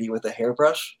Asian lady with a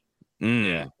hairbrush.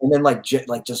 And then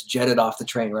just jetted off the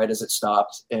train right as it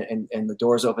stopped, and the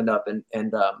doors opened up, and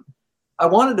I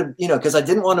wanted to, because I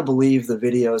didn't want to believe the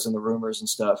videos and the rumors and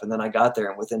stuff. And then I got there,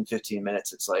 and within 15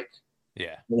 minutes, it's like,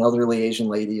 an elderly Asian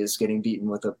lady is getting beaten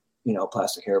with a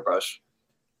plastic hairbrush,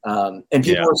 and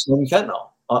people were smoking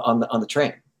fentanyl on the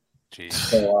train. Jeez.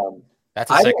 So, that's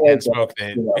a secondhand smoke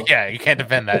thing. Yeah, you can't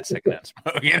defend that secondhand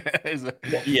smoke. You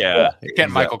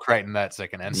can't Michael Crichton that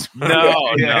secondhand smoke. No.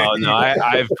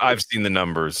 I've seen the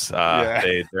numbers.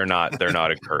 They're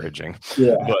not encouraging.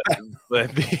 Yeah,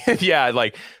 but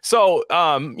like so.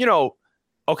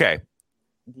 Okay.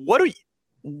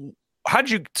 How'd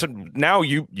you? So now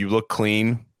you look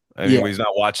clean. He's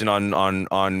not watching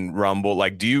on Rumble.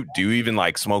 Like, do you even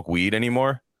like smoke weed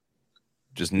anymore?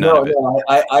 Just none of it. No,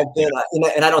 I've been,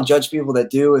 and I don't judge people that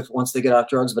do once they get off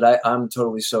drugs, but I'm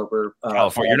totally sober.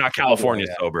 California, you're not California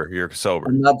sober. You're sober.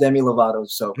 I'm not Demi Lovato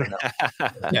sober.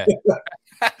 No.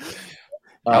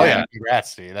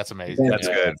 Congrats, dude. That's amazing. That's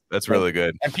good. That's really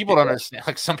good. And people don't understand.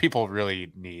 Like, some people really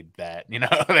need that.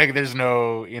 Like there's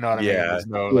no, what I mean? There's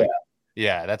no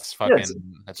that's fucking.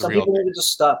 That's some real. People need to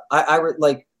just stop. I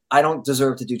don't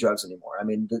deserve to do drugs anymore. I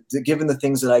mean, given the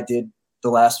things that I did the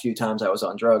last few times I was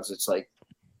on drugs, it's like,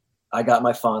 I got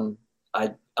my fun.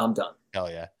 I'm done.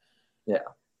 Hell yeah. Yeah.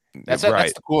 That's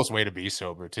the coolest way to be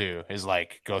sober too, is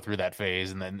like go through that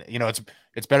phase. And then,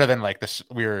 it's better than like this.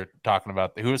 We were talking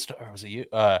about was it you?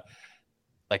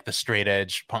 Like the straight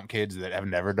edge punk kids that have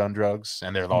never done drugs,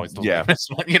 and they're always the lamest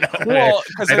one, Well,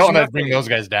 because I don't want to bring those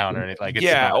guys down or anything. Like,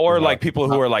 or like people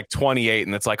who are like 28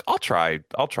 and it's like, I'll try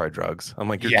drugs. I'm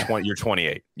like, you're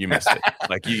 28. You missed it.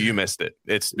 Like you missed it.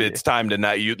 It's time to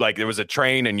not. You like there was a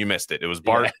train and you missed it. It was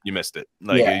BART. You missed it.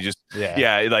 Like you just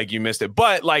like you missed it.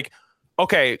 But like,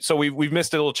 okay, so we've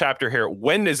missed a little chapter here.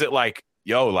 When is it like,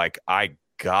 yo, like I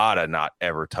gotta not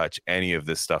ever touch any of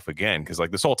this stuff again. Cause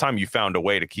like this whole time you found a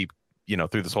way to keep,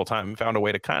 through this whole time, you found a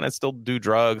way to kind of still do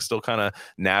drugs, still kind of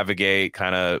navigate,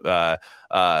 kind of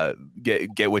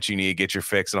get what you need, get your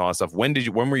fix and all that stuff. When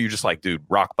were you just like, dude,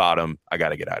 rock bottom, I got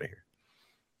to get out of here?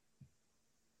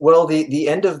 Well, the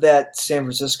end of that San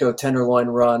Francisco Tenderloin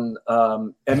run,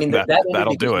 I mean,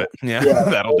 that'll do it. Yeah,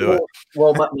 that'll do it.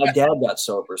 Well, my dad got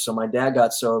sober. So my dad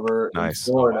got sober in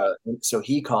Florida. Oh, wow. So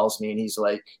he calls me and he's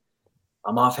like,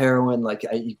 I'm off heroin. Like,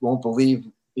 you won't believe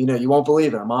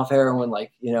it. I'm off heroin.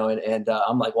 Like, and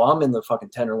I'm like, well, I'm in the fucking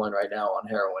Tenderloin right now on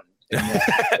heroin.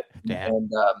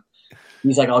 And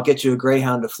he's like, I'll get you a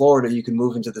Greyhound to Florida. You can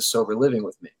move into the sober living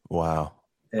with me. Wow.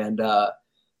 And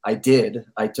I did.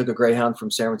 I took a Greyhound from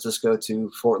San Francisco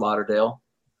to Fort Lauderdale,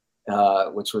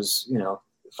 which was,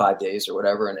 5 days or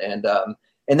whatever. And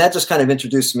that just kind of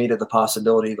introduced me to the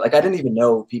possibility. Like, I didn't even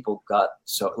know people got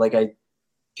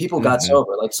got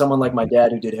sober. Like someone like my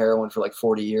dad who did heroin for like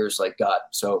 40 years, like got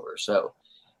sober. So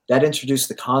that introduced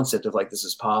the concept of like, this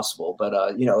is possible. But,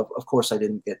 of course I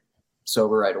didn't get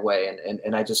sober right away.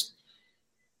 And I just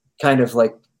kind of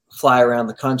like fly around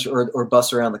the country or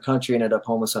bus around the country and end up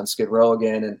homeless on Skid Row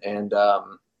again.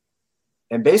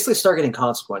 And basically start getting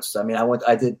consequences. I mean,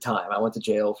 I did time. I went to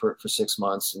jail for 6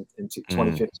 months in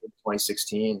 2015,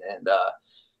 2016. And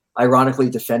ironically,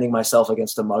 defending myself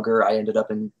against a mugger, I ended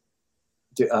up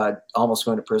almost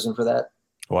going to prison for that.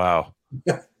 Wow.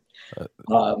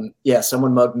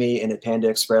 Someone mugged me in a Panda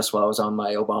Express while I was on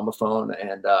my Obama phone.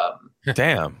 And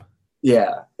damn.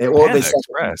 Yeah. Panda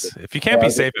Express. If you can't be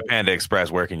safe at Panda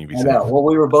Express, where can you be safe? Well,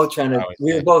 we were both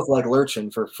like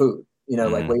lurching for food.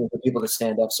 Like waiting for people to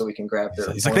stand up so we can grab their.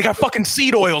 He's like, they got fucking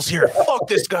seed oils here. Fuck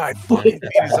this guy. Fucking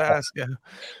beat his ass.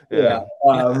 Yeah.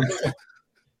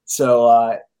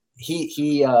 So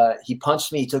he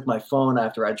punched me. He took my phone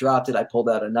after I dropped it. I pulled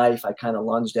out a knife. I kind of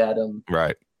lunged at him.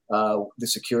 Right. The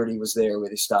security was there where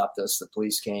they stopped us. The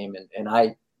police came and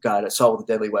I got assault with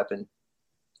a deadly weapon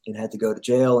and had to go to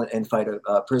jail and fight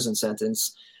a prison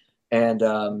sentence. And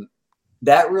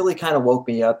that really kind of woke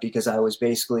me up because I was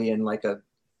basically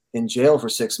in jail for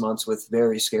 6 months with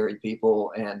very scary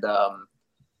people and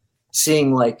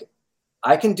seeing like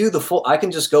I can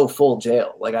just go full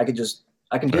jail. Like I can do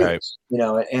this,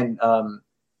 and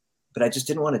but I just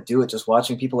didn't want to do it. Just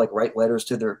watching people like write letters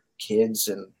to their kids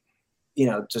and,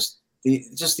 just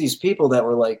these people that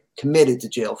were like committed to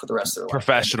jail for the rest of their life.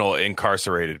 Professional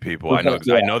incarcerated people. I know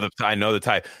the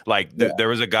type. Like there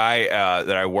was a guy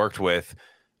that I worked with.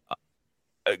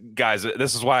 Guys,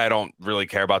 this is why I don't really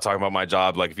care about talking about my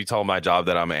job. Like if you tell my job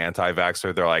that I'm an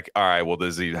anti-vaxxer, they're like, all right, well,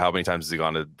 how many times has he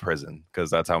gone to prison?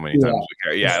 Because that's how many times we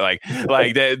care. Yeah, like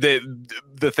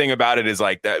the thing about it is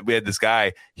like that we had this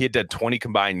guy, he had done 20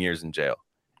 combined years in jail.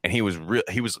 And he was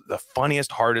the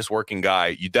funniest, hardest working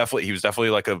guy. He was definitely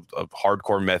like a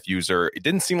hardcore meth user. It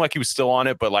didn't seem like he was still on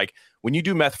it, but like when you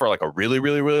do meth for like a really,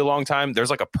 really, really long time, there's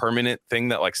like a permanent thing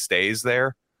that like stays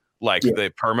there. Like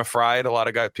the permafried, a lot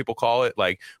of people call it,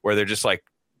 like where they're just like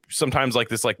sometimes like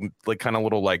this like kind of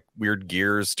little like weird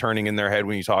gears turning in their head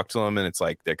when you talk to them, and it's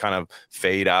like they kind of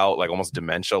fade out, like almost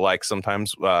dementia like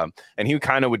sometimes. And he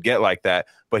kind of would get like that,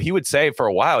 but he would say for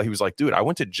a while he was like, dude, I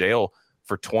went to jail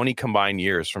for 20 combined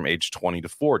years from age 20 to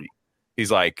 40.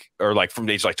 He's like, or like from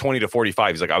age like 20 to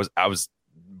 45. He's like, I was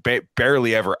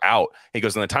barely ever out. He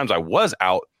goes, and the times I was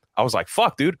out, I was like,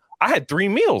 fuck, dude, I had 3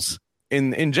 meals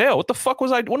in jail.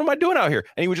 What am I doing out here?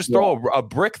 And he would just throw a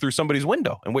brick through somebody's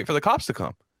window and wait for the cops to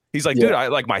come. He's like, dude, I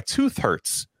like my tooth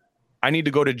hurts. I need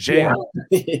to go to jail.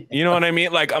 You know what I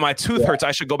mean? Like my tooth hurts.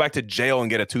 I should go back to jail and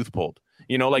get a tooth pulled.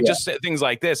 Just things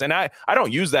like this. And I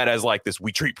don't use that as like this,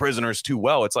 we treat prisoners too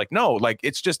well. It's like, no, like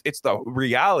it's the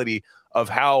reality of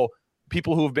how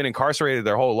people who have been incarcerated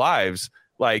their whole lives,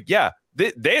 like, yeah,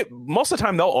 they most of the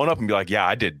time they'll own up and be like, yeah,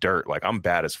 I did dirt. Like I'm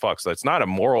bad as fuck. So it's not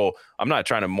I'm not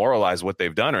trying to moralize what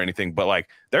they've done or anything, but like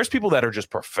there's people that are just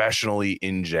professionally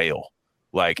in jail.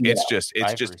 Like it's just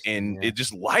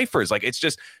lifers. Like it's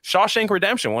just Shawshank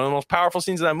Redemption. One of the most powerful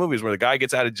scenes of that movie is where the guy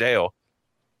gets out of jail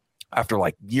after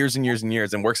like years and years and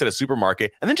years and works at a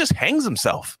supermarket and then just hangs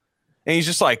himself. And he's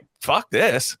just like, fuck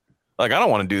this. Like, I don't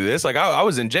want to do this. Like I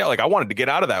was in jail. Like I wanted to get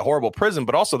out of that horrible prison,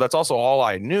 but also that's also all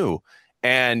I knew.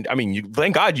 And I mean,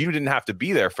 thank God you didn't have to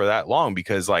be there for that long,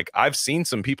 because like I've seen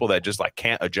some people that just like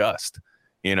can't adjust,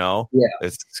 Yeah.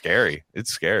 It's scary. It's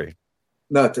scary.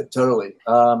 No, totally.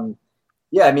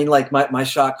 Yeah. I mean, like my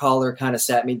shot caller kind of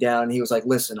sat me down and he was like,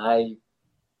 listen,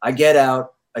 I get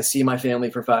out, I see my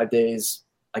family for 5 days.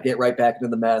 I get right back into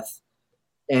the meth.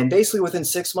 And basically within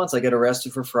 6 months, I get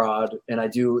arrested for fraud. And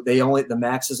the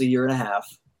max is 1.5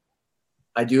 years.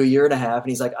 I do 1.5 years. And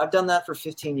he's like, I've done that for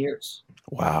 15 years.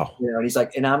 Wow. You know, and he's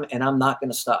like, and I'm not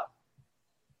going to stop.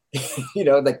 You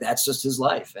know, like that's just his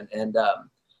life. And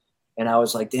I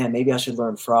was like, damn, maybe I should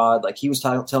learn fraud. Like he was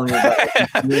telling me about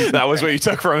that was what you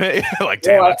took from it. Like,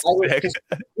 damn, that's sick.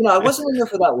 You know, I wasn't in there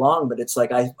for that long, but it's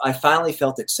like I finally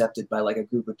felt accepted by like a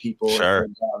group of people. Sure.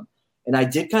 And I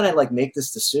did kind of like make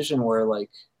this decision where like,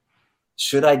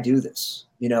 should I do this?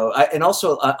 You know, and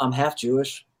also I'm half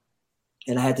Jewish.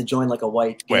 And I had to join like a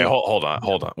white. Wait, hold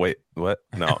on. Wait, what?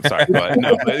 No, sorry, but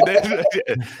no.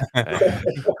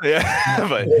 Yeah,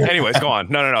 but anyways, go on.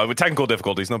 No. With technical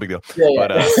difficulties, no big deal. Yeah.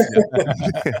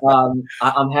 But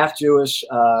I'm half Jewish.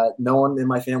 No one in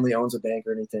my family owns a bank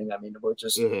or anything. I mean, we're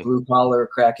just blue collar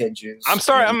crackhead Jews. I'm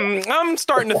sorry. I'm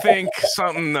starting to think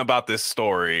something about this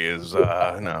story is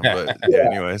no. But yeah,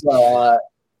 anyways.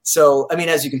 So, I mean,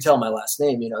 as you can tell, my last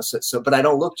name, you know, but I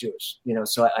don't look Jewish, you know,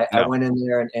 so I went in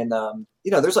there and you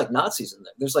know, there's like Nazis in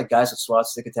there. There's like guys with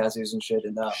swastika tattoos and shit.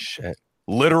 And shit.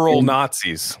 Literal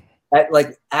Nazis.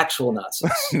 Like actual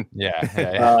Nazis.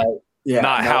 Yeah.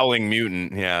 Not howling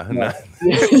mutant. Yeah. No.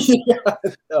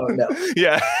 No.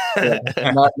 Yeah.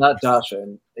 Not Dasha.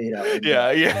 And, you know.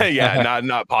 Yeah.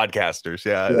 Not podcasters.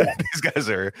 Yeah. These guys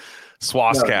are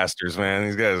swascasters, man.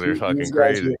 These guys are fucking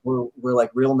crazy. We're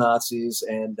like real Nazis,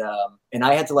 and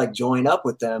I had to like join up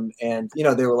with them, and you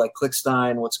know they were like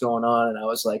Klickstein, what's going on? And I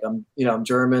was like, I'm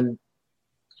German.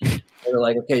 They were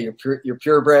like, okay, you're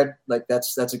purebred, like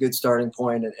that's a good starting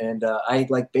point, and I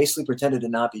like basically pretended to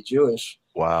not be Jewish.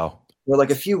 Wow. For like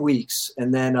a few weeks,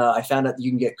 and then I found out you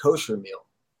can get kosher meal,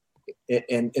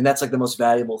 and that's like the most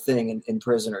valuable thing in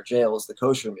prison or jail is the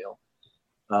kosher meal,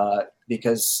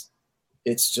 because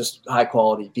it's just high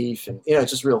quality beef and, you know, it's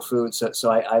just real food.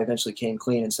 So I eventually came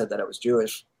clean and said that I was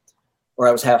Jewish, or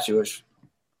I was half Jewish,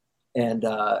 and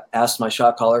asked my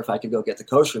shot caller if I could go get the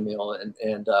kosher meal. And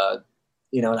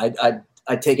you know, and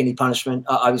I'd take any punishment.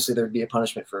 Obviously there'd be a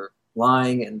punishment for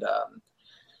lying. And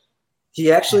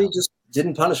he actually just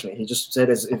didn't punish me. He just said,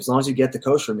 as long as you get the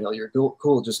kosher meal, you're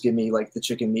cool. Just give me like the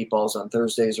chicken meatballs on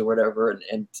Thursdays or whatever.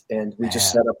 And we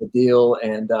just set up a deal.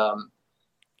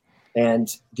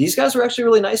 And these guys were actually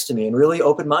really nice to me and really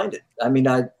open-minded. I mean,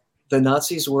 the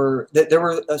Nazis were there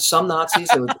were some Nazis,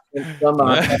 there were some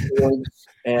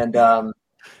and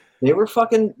they were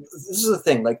fucking. This is the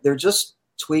thing, like they're just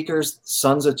tweakers,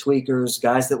 sons of tweakers,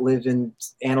 guys that live in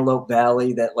Antelope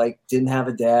Valley that like didn't have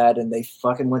a dad and they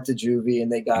fucking went to juvie and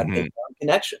they got a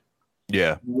connection.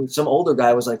 Yeah, some older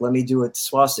guy was like, "Let me do a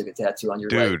swastika tattoo on your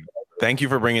leg." Dude, thank you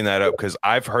for bringing that up because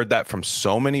I've heard that from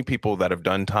so many people that have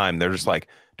done time. They're just like,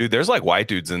 dude, there's like white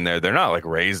dudes in there. They're not like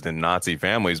raised in Nazi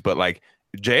families, but like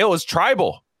jail is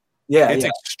tribal. Yeah, it's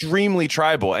extremely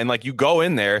tribal. And like you go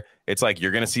in there, it's like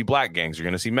you're going to see black gangs, you're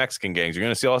going to see Mexican gangs, you're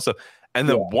going to see all this stuff. And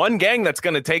the one gang that's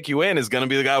going to take you in is going to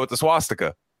be the guy with the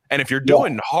swastika. And if you're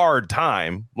doing hard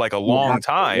time, like a long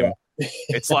time,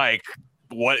 it's like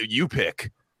what you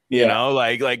pick, you know,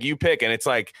 like you pick. And it's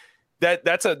like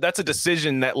that's a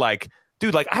decision that like,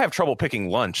 dude, like I have trouble picking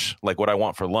lunch, like what I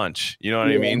want for lunch. You know what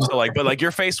I mean? So like, but like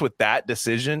you're faced with that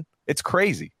decision. It's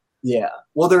crazy. Yeah.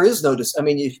 Well, there is no I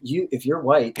mean, if you're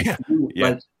white,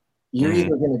 like you're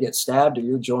either going to get stabbed or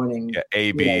you're joining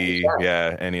AB,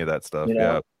 any of that stuff. You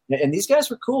know? And these guys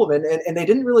were cool, man. And they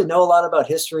didn't really know a lot about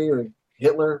history or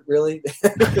Hitler, really.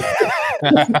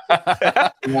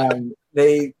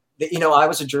 They you know, I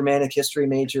was a Germanic history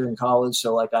major in college,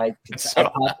 so like I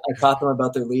taught them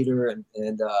about their leader, and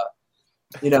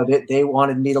you know, they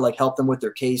wanted me to like help them with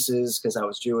their cases because I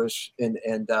was Jewish, and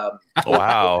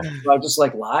wow, I just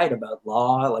like lied about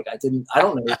law, like I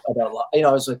don't know about law, you know,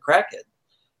 I was a crackhead,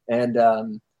 and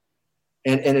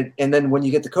then when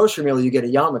you get the kosher meal, you get a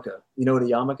yarmulke. You know what a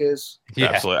yarmulke is?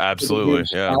 Yeah, absolutely,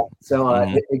 yeah.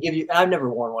 So they give you. I've never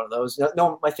worn one of those.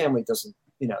 No, my family doesn't.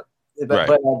 You know.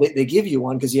 But they give you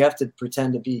one because you have to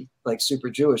pretend to be like super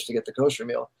Jewish to get the kosher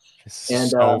meal. And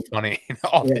so funny. And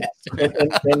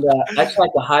I tried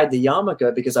to hide the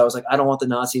yarmulke because I was like, I don't want the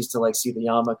Nazis to like see the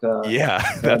yarmulke. Yeah,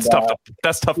 that's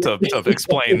tough to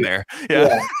explain there.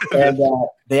 Yeah. And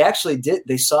they actually did.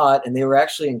 They saw it, and they were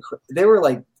actually they were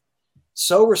like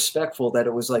so respectful that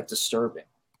it was like disturbing,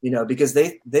 you know, because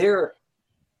they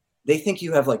think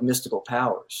you have like mystical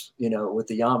powers, you know, with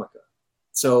the yarmulke.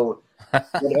 So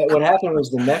what happened was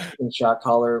the Mexican shot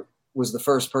caller was the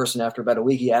first person after about a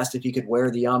week. He asked if he could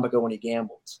wear the yarmulke when he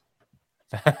gambled.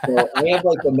 So I had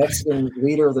like the Mexican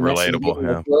leader of the Mexican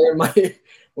Relatable,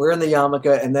 wearing the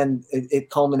yarmulke, and then it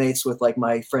culminates with like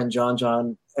my friend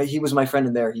John. He was my friend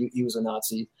in there. He was a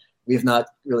Nazi. We have not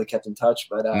really kept in touch,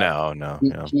 but no.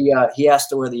 He asked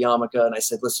to wear the yarmulke, and I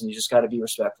said, listen, you just got to be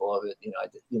respectful of it, you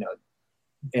know.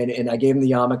 And I gave him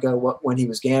the yarmulke when he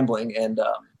was gambling, and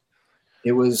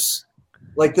it was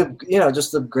like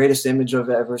just the greatest image I've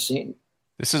ever seen.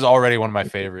 This is already one of my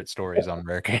favorite stories on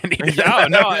Rare Candy. No,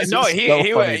 This no, is he, so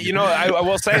he, funny, you dude. know, I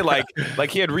will say like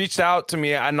he had reached out to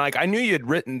me and like I knew you had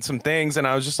written some things and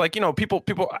I was just like, people,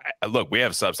 look, we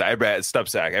have Substack, everybody has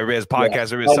Substack, everybody has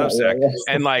podcasts, everybody has Substack,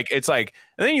 and like it's like,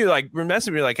 and then you like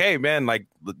message me like, hey man, like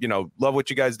love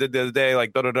what you guys did the other day,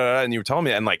 like da da da, and you were telling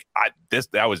me, and like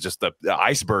that was just the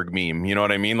iceberg meme, you know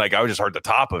what I mean? Like I just heard the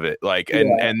top of it, like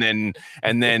and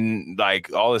then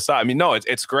like all this stuff. I mean, no,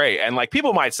 it's great, and like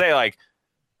people might say like,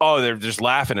 oh, they're just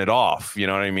laughing it off. You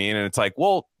know what I mean? And it's like,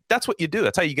 well, that's what you do.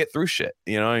 That's how you get through shit.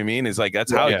 You know what I mean? It's like,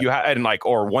 that's how you and like,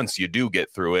 or once you do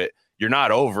get through it, you're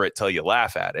not over it till you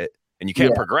laugh at it, and you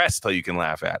can't progress till you can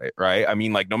laugh at it. Right. I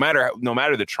mean, like no matter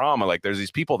the trauma, like there's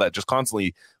these people that just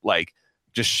constantly like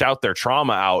just shout their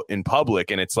trauma out in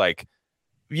public. And it's like,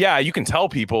 yeah, you can tell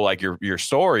people like your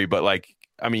story, but like,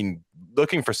 I mean,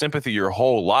 looking for sympathy your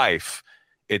whole life,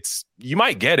 you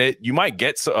might get it. You might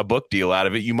get a book deal out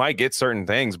of it. You might get certain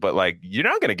things, but like, you're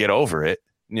not going to get over it.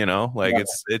 Like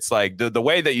it's like the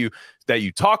way that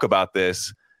you talk about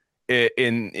this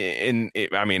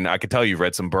I mean, I could tell you've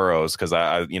read some Burroughs because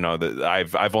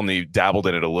I've only dabbled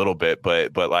in it a little bit,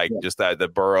 but like just that the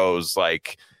Burroughs,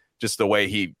 like just the way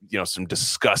he, some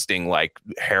disgusting like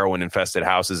heroin infested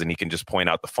houses, and he can just point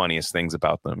out the funniest things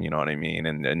about them. You know what I mean?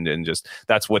 And just,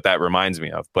 that's what that reminds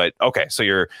me of. But okay. So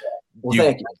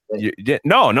thank you.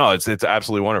 No, it's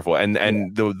absolutely wonderful. And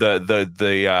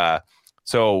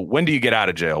so when do you get out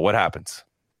of jail? What happens?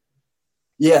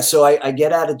 Yeah, so I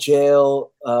get out of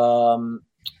jail,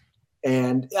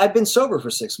 and I've been sober for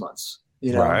 6 months.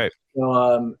 Right.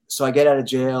 So I get out of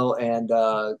jail, and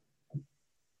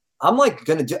I'm like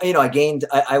gonna do.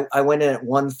 I went in at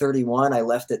 131. I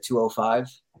left at 205.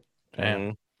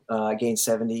 Damn. I gained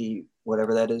 70,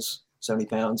 whatever that is, 70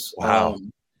 pounds. Wow.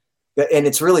 And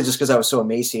it's really just because I was so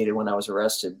emaciated when I was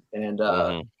arrested. And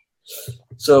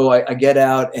so I get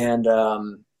out, and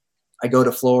I go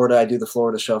to Florida. I do the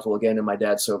Florida shuffle again in my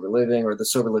dad's sober living, or the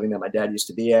sober living that my dad used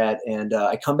to be at. And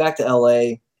I come back to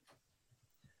LA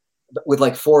with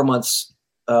like 4 months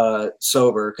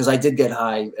sober, because I did get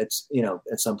high at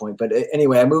some point. But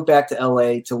anyway, I moved back to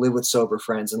LA to live with sober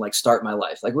friends and like start my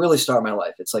life, like really start my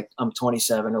life. It's like I'm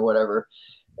 27 or whatever.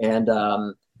 And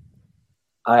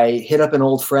I hit up an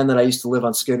old friend that I used to live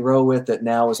on Skid Row with that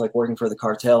now is like working for the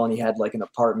cartel, and he had like an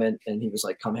apartment, and he was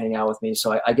like, come hang out with me.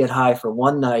 So I get high for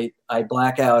one night. I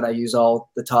black out. I use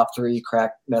all the top three: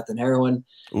 crack, meth, and heroin.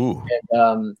 Ooh.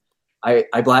 And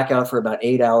I black out for about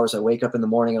 8 hours. I wake up in the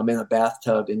morning. I'm in a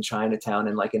bathtub in Chinatown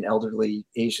in like an elderly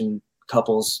Asian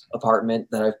couple's apartment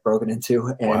that I've broken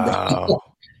into. And, wow.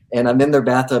 And I'm in their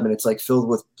bathtub, and it's like filled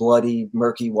with bloody,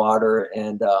 murky water.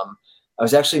 And I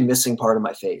was actually missing part of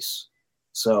my face.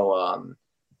 So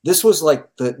this is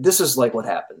like what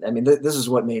happened. I mean, this is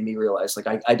what made me realize, like,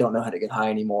 I don't know how to get high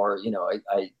anymore.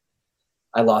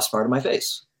 I lost part of my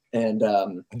face. And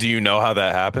do you know how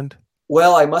that happened?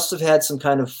 Well, I must have had some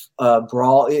kind of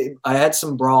brawl. I had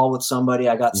some brawl with somebody.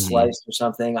 I got sliced or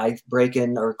something. I break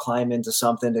in or climb into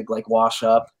something to like wash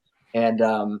up. And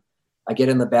I get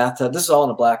in the bathtub. This is all in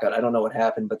a blackout. I don't know what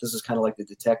happened, but this is kind of like the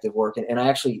detective work. And I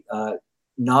actually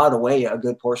gnawed away a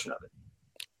good portion of it.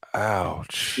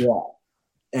 Ouch. Yeah.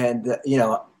 And,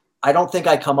 I don't think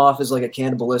I come off as like a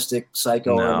cannibalistic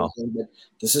psycho or anything, but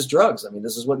this is drugs. I mean,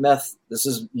 this is what meth, this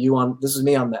is me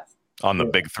on meth. On the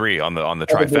big three, on the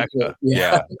trifecta.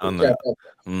 Yeah. On the,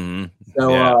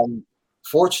 So,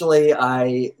 fortunately,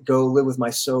 I go live with my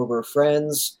sober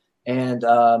friends, and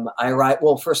I arrive.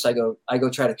 Well, first I go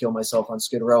try to kill myself on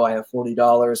Skid Row. I have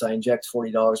 $40. I inject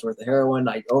 $40 worth of heroin.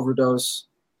 I overdose.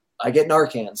 I get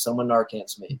Narcan. Someone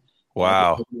Narcans me.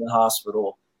 Wow. In the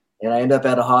hospital, and I end up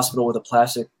at a hospital with a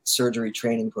plastic surgery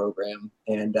training program,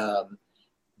 and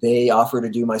they offer to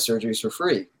do my surgeries for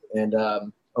free. And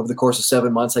over the course of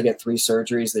 7 months, I get 3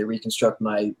 surgeries. They reconstruct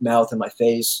my mouth and my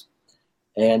face,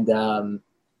 and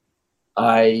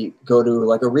I go to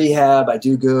like a rehab. I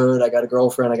do good. I got a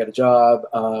girlfriend. I got a job.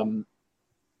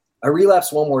 I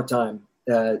relapse one more time.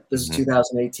 This is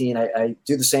 2018. I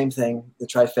do the same thing, the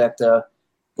trifecta.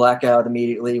 Blackout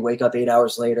immediately, wake up 8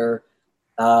 hours later.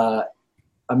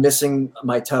 I'm missing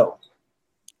my toe.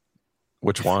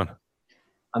 Which one?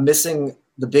 I'm missing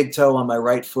the big toe on my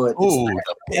right foot. Ooh,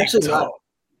 the big toe.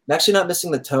 I'm actually not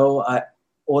missing the toe.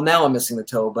 Now I'm missing the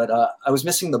toe, but I was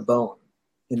missing the bone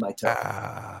in my toe.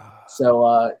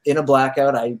 So in a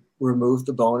blackout, I removed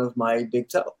the bone of my big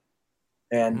toe.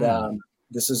 And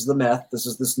this is the meth.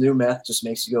 This new meth just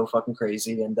makes you go fucking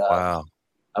crazy. And wow.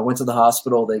 I went to the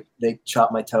hospital. They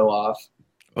chopped my toe off.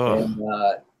 And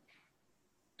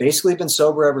basically been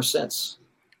sober ever since.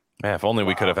 Man, if only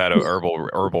we could have had a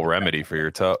herbal remedy for your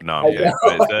toe. No, I'm kidding.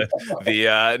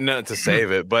 But no, to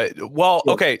save it. But well,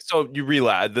 okay. So you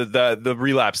relapse. The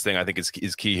relapse thing, I think,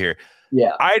 is key here.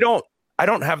 Yeah. I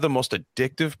don't have the most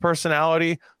addictive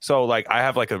personality. So like I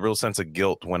have like a real sense of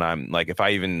guilt when I'm like, if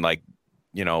I even like,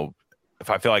 you know, if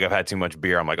I feel like I've had too much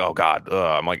beer, I'm like, oh God,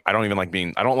 I'm like, I don't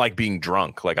like being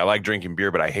drunk. Like I like drinking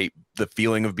beer, but I hate the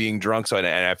feeling of being drunk. So and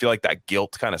I feel like that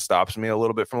guilt kind of stops me a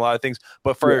little bit from a lot of things.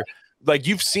 But for like,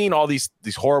 you've seen all these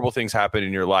horrible things happen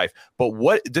in your life, but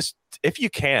what just, if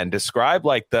you can describe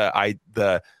like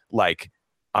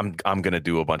I'm gonna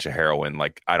do a bunch of heroin.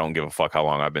 Like I don't give a fuck how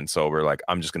long I've been sober. Like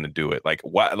I'm just gonna do it. Like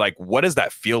what does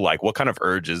that feel like? What kind of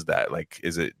urge is that? Like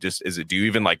do you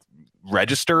even like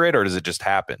register it, or does it just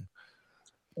happen?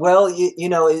 Well, you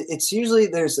know, it's usually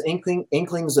there's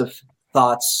inklings of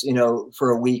thoughts, you know,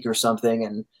 for a week or something,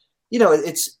 and you know,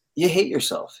 it's you hate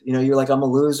yourself. You know, you're like, I'm a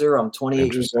loser. I'm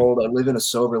 28 years old. I live in a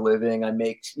sober living. I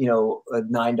make, you know,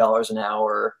 $9 an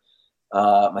hour.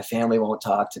 My family won't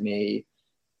talk to me.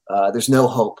 There's no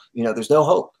hope. You know, there's no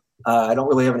hope. I don't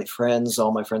really have any friends.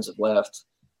 All my friends have left.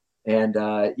 And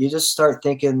you just start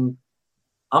thinking,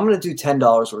 I'm going to do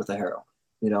 $10 worth of heroin.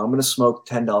 You know, I'm going to smoke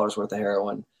 $10 worth of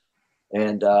heroin.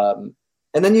 And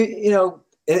then you know,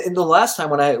 and the last time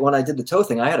when I did the toe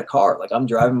thing, I had a car. Like I'm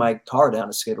driving my car down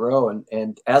to Skid Row,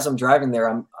 and as I'm driving there,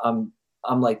 I'm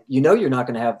like, you know, you're not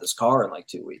going to have this car in like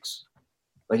 2 weeks.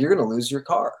 Like you're going to lose your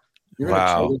car. You're going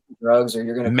to trade drugs, or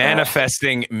you're going to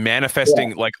manifesting,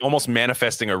 like almost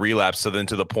manifesting a relapse. So then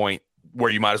to the point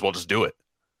where you might as well just do it.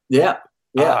 Yeah.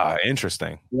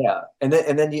 Interesting. Yeah. And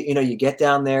then you know, you get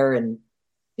down there, and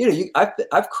you know,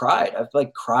 I've cried. I've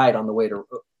like cried on the way to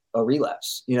a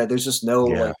relapse. You know, there's just no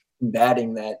like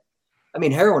combating that. I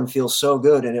mean, heroin feels so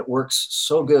good, and it works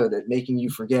so good at making you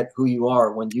forget who you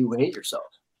are when you hate yourself.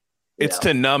 It's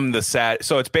to numb the sad.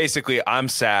 So it's basically, I'm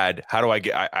sad. How do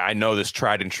I know this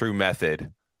tried and true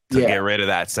method to get rid of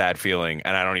that sad feeling,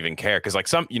 and I don't even care. Cause like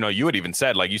you know, you had even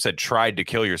said, like you said, tried to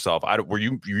kill yourself. Were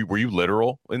you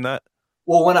literal in that?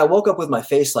 Well, when I woke up with my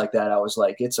face like that, I was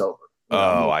like, it's over. You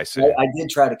know, I see. I did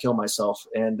try to kill myself,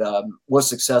 and was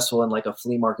successful in like a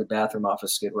flea market bathroom off of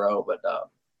Skid Row, but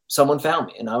someone found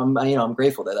me, and I'm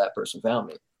grateful that that person found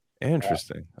me.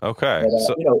 Interesting. Okay. But,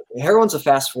 so you know, heroin's a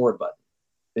fast forward button.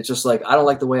 It's just like, I don't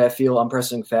like the way I feel. I'm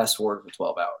pressing fast forward for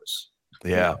 12 hours.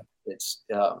 Yeah. You know, it's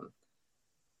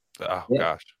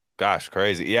gosh,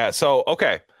 crazy. Yeah. So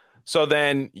okay. So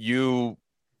then you've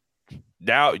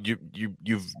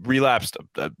relapsed,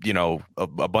 you know, a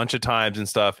bunch of times and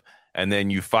stuff. And then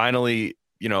you finally,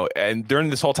 you know, and during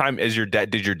this whole time, did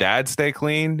your dad stay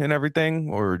clean and everything,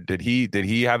 or did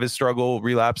he have his struggle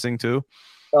relapsing too?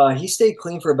 He stayed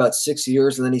clean for about 6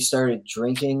 years, and then he started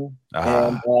drinking,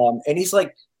 and he's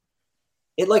like,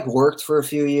 it like worked for a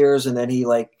few years, and then he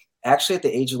like actually at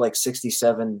the age of like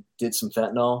 67 did some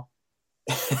fentanyl,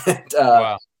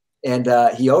 and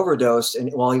he overdosed,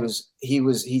 and while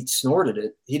he snorted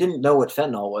it. He didn't know what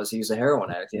fentanyl was. He was a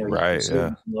heroin addict, you know. Right.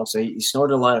 Yeah. So he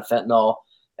snorted a line of fentanyl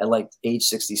at like age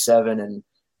 67, and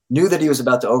knew that he was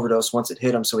about to overdose once it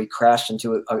hit him. So he crashed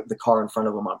into the car in front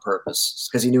of him on purpose,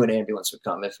 because he knew an ambulance would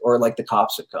come, or like the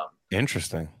cops would come.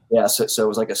 Interesting. Yeah. So it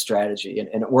was like a strategy, and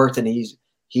it worked. And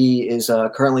he is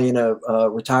currently in a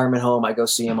retirement home. I go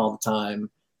see him all the time.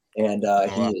 And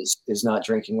he is not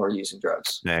drinking or using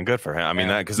drugs. Man, good for him. I mean,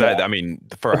 I mean,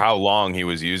 for how long he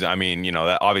was using, I mean, you know,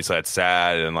 that obviously that's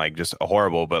sad and like just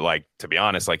horrible, but like, to be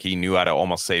honest, like he knew how to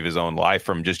almost save his own life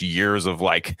from just years of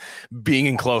like being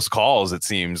in close calls. It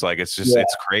seems like it's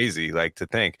crazy, like, to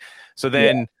think. So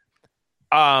then,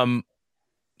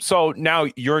 so now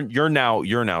you're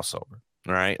now sober,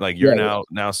 right? Like you're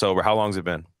now sober. How long's it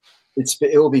been?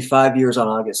 It will be 5 years on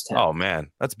August 10th. Oh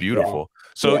man, that's beautiful.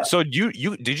 So you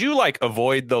did you like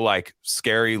avoid the like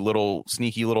scary little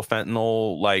sneaky little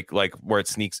fentanyl, like where it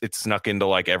snuck into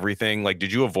like everything? Like,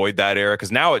 did you avoid that era?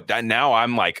 Because now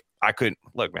I'm like, I couldn't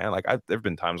look, man. Like there've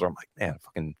been times where I'm like, man,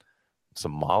 fucking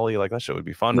some Molly, like that shit would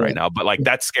be fun right now. But like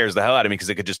that scares the hell out of me, because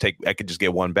I could just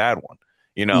get one bad one.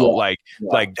 You know, like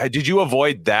did you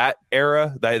avoid that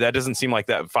era? That doesn't seem like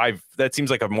that. That seems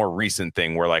like a more recent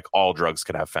thing where like all drugs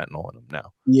could have fentanyl in them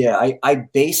now. Yeah, I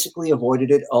basically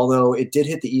avoided it, although it did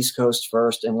hit the East Coast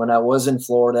first. And when I was in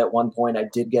Florida at one point, I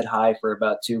did get high for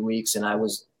about 2 weeks, and I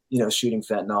was, you know, shooting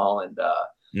fentanyl, and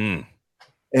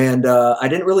I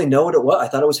didn't really know what it was. I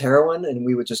thought it was heroin, and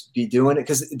we would just be doing it,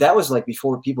 because that was like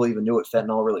before people even knew what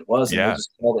fentanyl really was. And they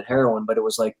just called it heroin, but it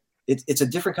was like, it's a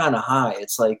different kind of high.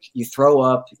 It's like you throw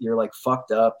up, you're like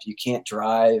fucked up, you can't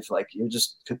drive, like you're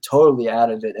just totally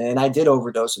out of it. And I did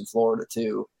overdose in Florida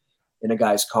too, in a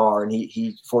guy's car, and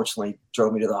he fortunately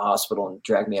drove me to the hospital and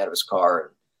dragged me out of his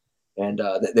car. and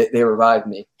they revived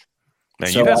me.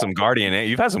 Man, so, you've had some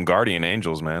guardian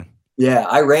angels, man. Yeah,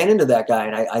 I ran into that guy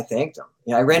and I thanked him.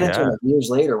 I ran into him like years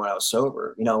later when I was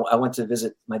sober. I went to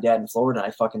visit my dad in Florida and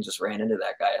I fucking just ran into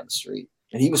that guy on the street.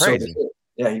 And he was sober too.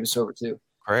 Yeah, he was sober too.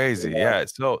 Crazy. Yeah.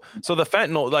 So the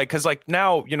fentanyl, like, cause like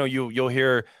now, you'll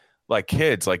hear like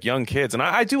kids, like young kids. And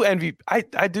I do envy,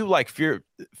 I do like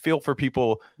feel for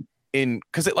people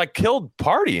cause it like killed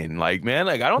partying. Like, man,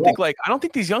 like, I don't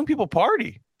think these young people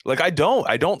party. Like, I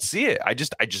don't see it. I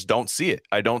just don't see it.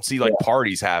 I don't see like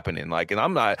parties happening. Like, and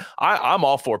I'm I'm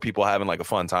all for people having like a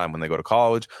fun time when they go to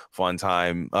college, fun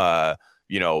time,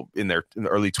 in their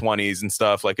early 20s and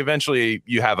stuff. Like, eventually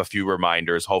you have a few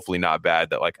reminders, hopefully not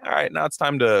bad, that like, all right, now it's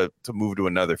time to move to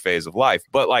another phase of life.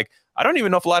 But like, I don't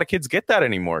even know if a lot of kids get that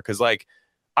anymore. Cause like,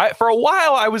 for a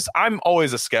while I'm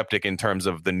always a skeptic in terms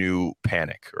of the new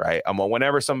panic, right?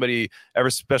 Whenever somebody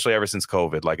especially ever since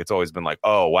COVID, like it's always been like,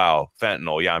 oh wow,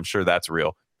 fentanyl. Yeah, I'm sure that's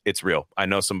real. It's real. I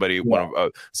know somebody, one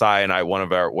of Sai and I, one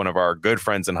of our good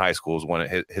friends in high school,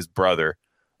 when his brother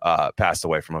passed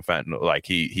away from a fentanyl. Like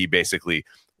he basically,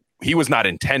 he was not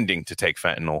intending to take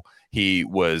fentanyl. He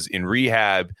was in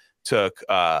rehab, took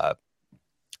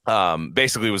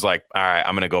basically was like, all right,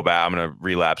 I'm gonna go back, I'm gonna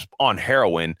relapse on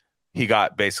heroin. He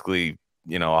got basically,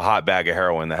 a hot bag of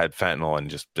heroin that had fentanyl, and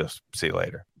just see you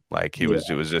later. Like it was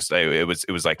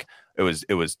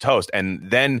toast.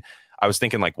 And then I was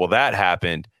thinking like, well, that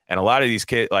happened. And a lot of these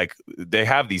kids, like they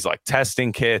have these like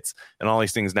testing kits and all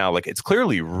these things now, like it's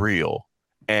clearly real.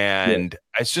 And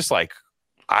it's just like,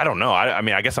 I don't know. I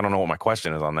mean, I guess I don't know what my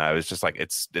question is on that. It's just like,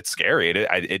 it's scary.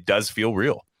 It does feel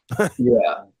real.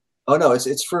 Yeah. Oh no,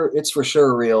 it's for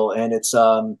sure real. And it's,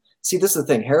 see, this is the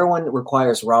thing. Heroin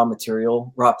requires raw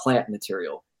plant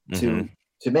material to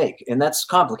make. And that's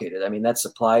complicated. I mean, that's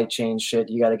supply chain shit.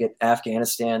 You got to get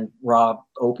Afghanistan raw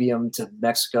opium to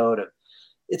Mexico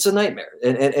it's a nightmare.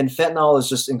 And fentanyl is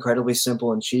just incredibly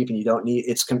simple and cheap, and you don't need,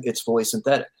 it's fully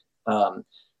synthetic.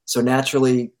 So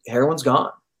naturally heroin's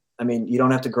gone. I mean, you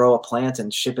don't have to grow a plant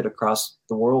and ship it across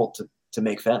the world to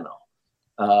make fentanyl.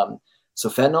 So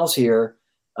fentanyl's here.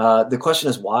 The question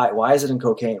is why? Why is it in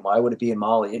cocaine? Why would it be in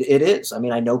Molly? It is. I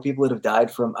mean, I know people that have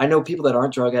died I know people that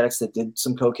aren't drug addicts that did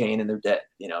some cocaine and they're dead,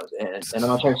 and I'm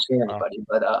not trying to scare anybody,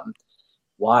 but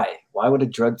why? Why would a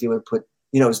drug dealer put,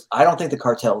 I don't think the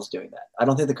cartel is doing that. I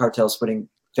don't think the cartel is putting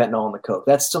fentanyl in the coke.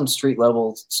 That's some street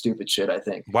level stupid shit, I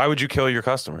think. Why would you kill your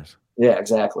customers? Yeah,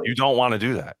 exactly. You don't want to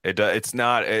do that. It's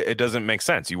not. It doesn't make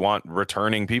sense. You want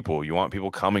returning people. You want people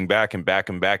coming back and back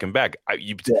and back and back.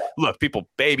 Look, people,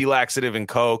 baby laxative and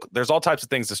coke. There's all types of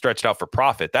things to stretch it out for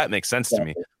profit. That makes sense to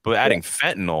me. But adding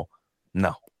fentanyl,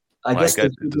 no. I guess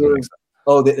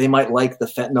they might like the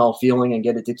fentanyl feeling and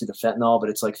get addicted to fentanyl, but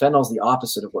it's like fentanyl is the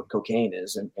opposite of what cocaine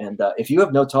is. And if you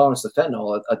have no tolerance to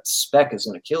fentanyl, a speck is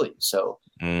going to kill you. So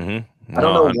I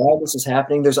don't know why this is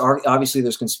happening. There's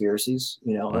conspiracies,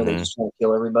 are they just trying to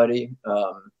kill everybody?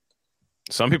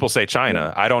 Some people say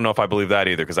China. I don't know if I believe that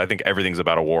either, because I think everything's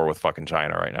about a war with fucking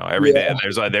China right now. Everything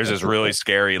there's this really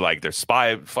scary, like there's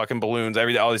spy fucking balloons,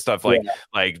 all this stuff,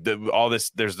 all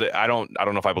this. I don't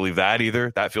know if I believe that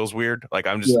either. That feels weird. Like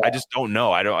I just don't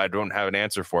know. I don't have an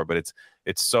answer for it, but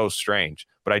it's so strange.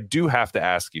 But I do have to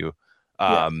ask you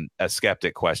a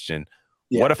skeptic question.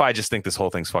 Yeah. What if I just think this whole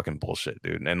thing's fucking bullshit,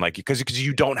 dude? And like, because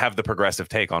you don't have the progressive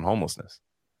take on homelessness.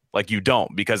 Like you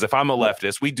don't, because if I'm a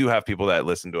leftist, we do have people that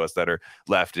listen to us that are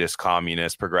leftist,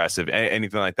 communist, progressive,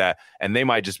 anything like that. And they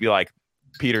might just be like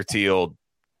Peter Thiel,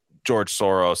 George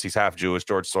Soros, he's half Jewish,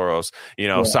 George Soros,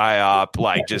 PSYOP,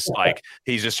 like just like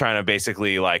he's just trying to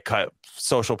basically like cut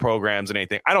social programs and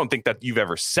anything. I don't think that you've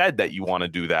ever said that you want to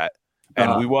do that.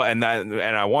 And we will, and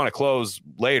I want to close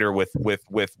later with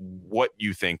what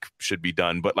you think should be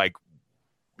done. But like,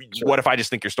 what if I just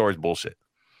think your story's bullshit?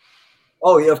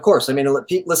 Oh yeah, of course. I mean,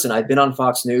 listen, I've been on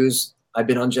Fox News. I've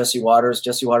been on Jesse Waters.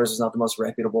 Jesse Waters is not the most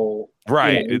reputable.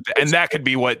 Right. And that could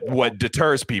be what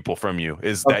deters people from you,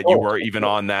 is that you were even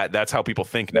on that. That's how people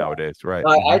think nowadays. Right.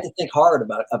 I had to think hard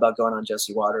about going on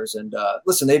Jesse Waters. And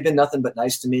listen, they've been nothing but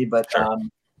nice to me. But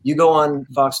you go on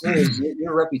Fox News,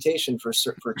 your reputation for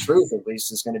truth, at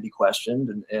least, is going to be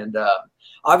questioned. And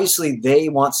obviously they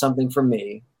want something from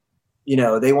me.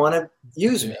 They want to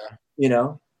use me,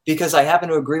 because I happen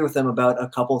to agree with them about a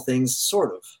couple things,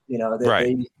 sort of,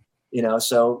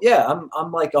 so yeah,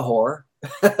 I'm like a whore.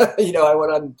 I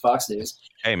went on Fox News.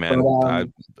 Hey man, I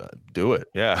do it.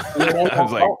 Yeah.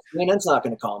 CNN's not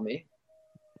going to call me.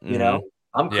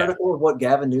 I'm critical of what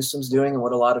Gavin Newsom's doing and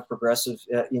what a lot of progressive,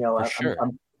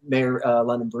 I'm Mayor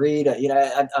London Breed.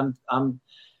 I'm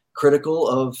critical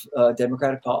of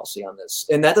Democratic policy on this,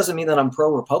 and that doesn't mean that I'm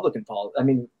pro-Republican policy. I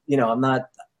mean, I'm not.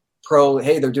 pro,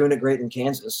 hey, they're doing it great in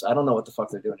Kansas. I don't know what the fuck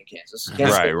they're doing in Kansas.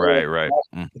 Right.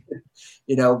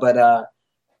 You know, but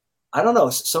I don't know.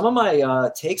 Some of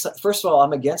my takes, first of all,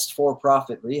 I'm against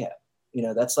for-profit rehab. You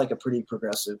know, that's like a pretty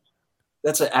progressive,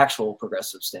 that's an actual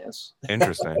progressive stance.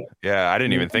 Interesting. Yeah, I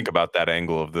didn't even think about that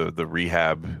angle of the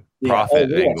rehab Yeah. profit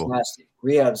Rehab's angle. nasty.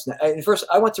 First,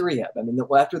 I went to rehab. I mean,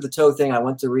 after the toe thing, I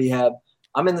went to rehab.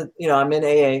 I'm in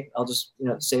AA. I'll just,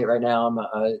 say it right now. I'm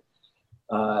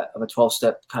a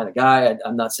 12-step kind of guy.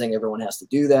 I'm not saying everyone has to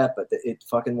do that, but it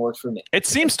fucking worked for me. It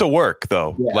seems to work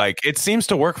though. Yeah. Like it seems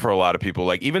to work for a lot of people.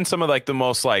 Like even some of like the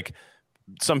most like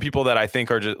some people that I think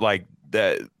are just like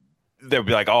that. They'll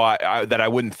be like, oh, I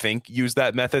wouldn't think use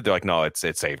that method. They're like, no, it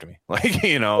saved me. Like,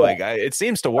 it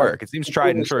seems to work. It seems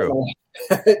tried and true.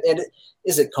 And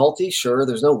is it culty? Sure.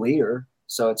 There's no leader.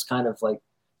 So it's kind of like,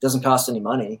 doesn't cost any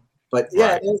money, but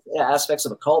yeah, Right. Aspects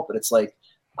of a cult, but it's like,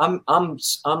 I'm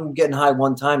getting high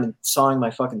one time and sawing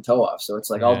my fucking toe off. So it's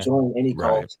like, I'll join any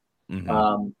cult. Right.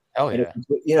 Hell yeah.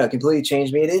 It completely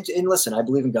changed me. And listen, I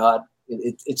believe in God.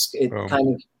 It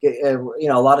kind of,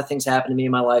 a lot of things happened to me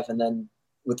in my life. And then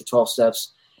with the 12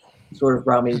 steps, sort of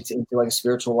brought me into like a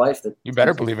spiritual life. That you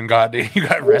better believe in God, dude. You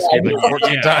got rescued like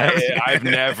 14 times. I've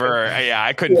never.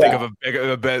 I couldn't think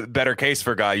of a better case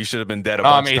for God. You should have been dead a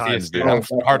bunch I'm of times, atheist, dude. I'm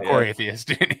hardcore atheist,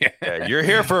 dude. Yeah, you're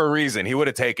here for a reason. He would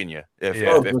have taken you if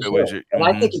for it sure. was you. And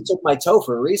I think he took my toe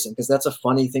for a reason, because that's a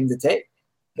funny thing to take,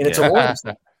 and it's a warning.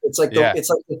 It's like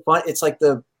it's like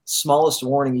the smallest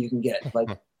warning you can get.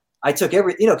 Like I took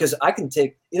because I can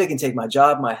take my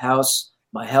job, my house,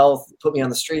 my health, put me on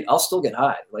the street, I'll still get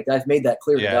high. Like I've made that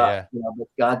clear to God. But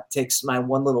God takes my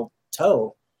one little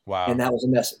toe. Wow. And that was a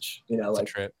message.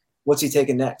 Like what's he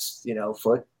taking next?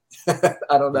 Foot?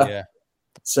 I don't know. Yeah.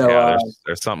 So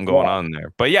there's something going on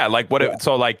there. But yeah, like what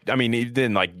so like I mean, he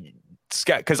didn't like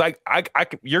because I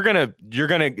you're gonna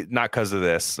not because of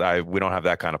this. We don't have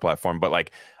that kind of platform, but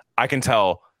like I can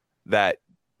tell that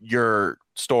your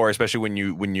story, especially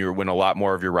when a lot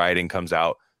more of your writing comes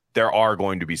out, there are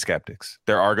going to be skeptics.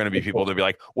 There are going to be people that be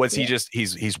like, "What's he just?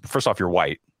 He's first off, you're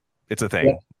white. It's a thing."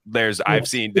 Yeah. I've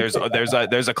seen there's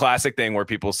a classic thing where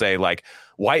people say like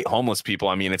white homeless people.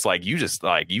 I mean, it's like you just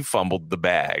like you fumbled the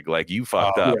bag, like you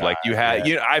fucked up, like you had.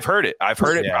 I've heard it. I've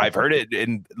heard it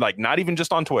in like not even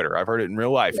just on Twitter. I've heard it in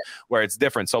real life where it's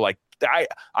different. So like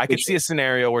I could see a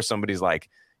scenario where somebody's like,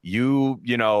 you're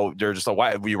just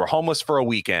you were homeless for a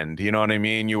weekend. You know what I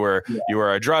mean? You were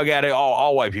a drug addict.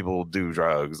 All white people do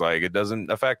drugs. Like it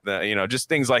doesn't affect that, just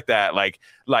things like that. Like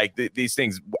these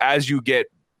things, as you get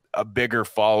a bigger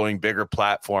following, bigger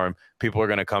platform, people are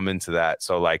going to come into that.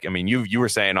 So like, I mean, you were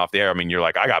saying off the air, I mean, you're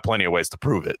like, I got plenty of ways to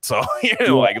prove it. So,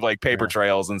 like paper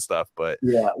trails and stuff, but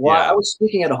I was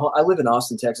speaking at I live in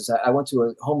Austin, Texas. I went to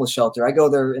a homeless shelter. I go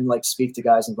there and like speak to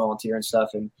guys and volunteer and stuff.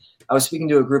 And I was speaking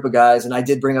to a group of guys, and I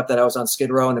did bring up that I was on Skid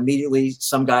Row, and immediately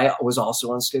some guy was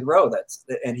also on Skid Row.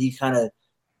 And he kind of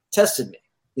tested me.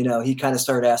 He kind of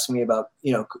started asking me about,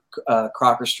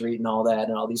 Crocker Street and all that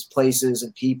and all these places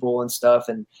and people and stuff.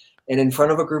 And in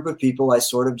front of a group of people, I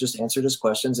sort of just answered his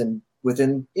questions. And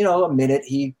within, a minute,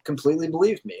 he completely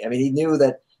believed me. I mean, he knew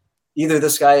that either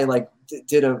this guy like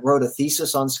wrote a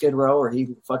thesis on Skid Row or he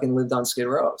fucking lived on Skid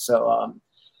Row. So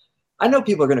I know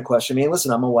people are going to question me. And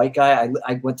listen, I'm a white guy.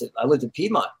 I lived in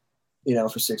Piedmont,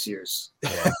 for 6 years.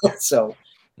 So.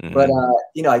 But,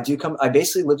 I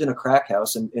basically lived in a crack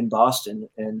house in Boston,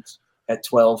 and at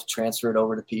 12 transferred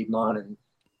over to Piedmont. And,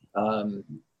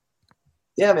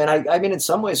 man, I mean, in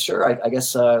some ways, sure. I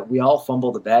guess we all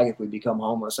fumble the bag if we become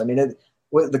homeless. I mean,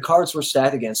 the cards were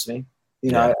stacked against me.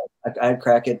 I had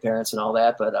crackhead parents and all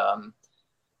that, but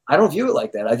I don't view it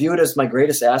like that. I view it as my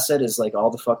greatest asset is like all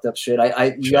the fucked up shit.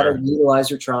 You got to utilize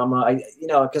your trauma.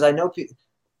 Because I know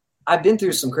I've been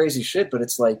through some crazy shit, but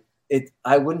it's like,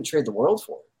 I wouldn't trade the world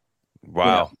for it.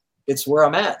 Wow. It's where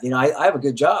I'm at. I have a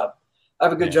good job. I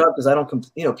have a good job because I don't,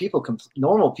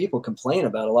 normal people complain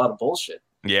about a lot of bullshit.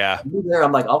 Yeah. There,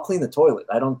 I'm like, I'll clean the toilet.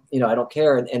 I don't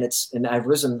care. And I've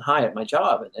risen high at my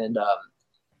job. And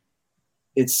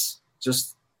it's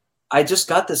just, I just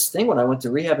got this thing when I went to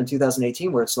rehab in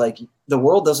 2018 where it's like, the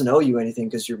world doesn't owe you anything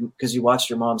because you watched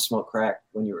your mom smoke crack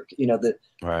when you were,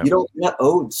 you're not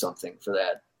owed something for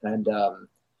that. And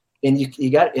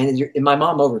my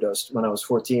mom overdosed when I was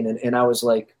 14, and I was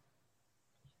like,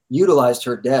 utilized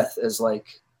her death as like,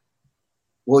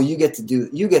 well, you get to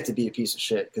be a piece of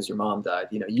shit because your mom died.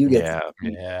 You get to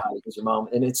because your mom,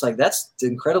 and it's like that's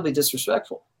incredibly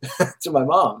disrespectful to my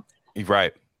mom.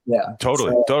 Right. Yeah.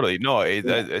 Totally. No,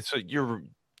 it's like,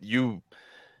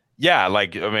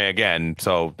 I mean, again,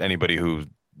 so anybody who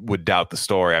would doubt the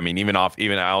story, I mean, even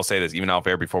I'll say this, even off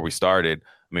air before we started,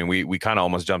 I mean, we kind of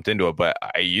almost jumped into it, but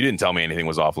you didn't tell me anything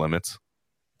was off limits.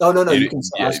 Oh no, you can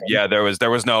yeah, there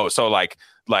was no, so like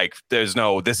there's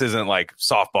no, this isn't like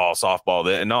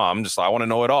softball. No, I want to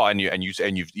know it all, and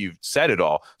you've said it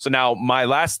all. So now my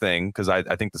last thing, because I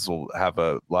think this will have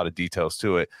a lot of details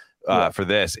to it, for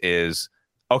this is,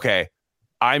 okay,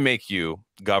 I make you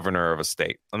governor of a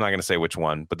state. I'm not going to say which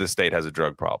one, but this state has a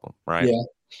drug problem, right? Yeah.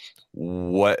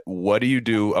 What do you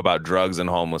do about drugs and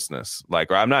homelessness?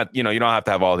 Like, or I'm not, you don't have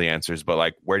to have all the answers, but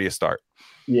like, where do you start?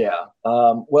 Yeah.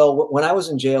 Well, when I was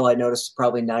in jail, I noticed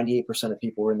probably 98% of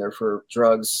people were in there for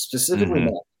drugs, specifically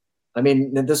meth. I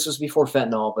mean, this was before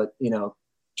fentanyl, but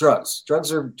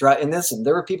drugs are dry. And listen,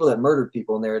 there were people that murdered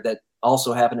people in there that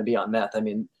also happened to be on meth. I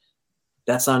mean,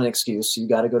 that's not an excuse. You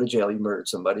got to go to jail. You murdered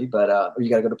somebody, but or you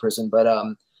got to go to prison. But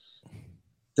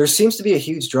there seems to be a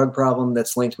huge drug problem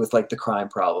that's linked with like the crime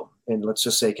problem, and let's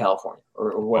just say California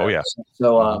or whatever. Oh yeah.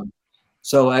 So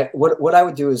so what I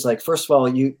would do is, like, first of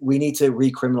all, we need to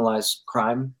recriminalize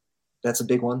crime. That's a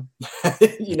big one.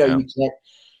 You can't.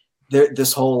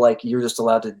 This whole like you're just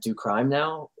allowed to do crime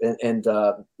now, and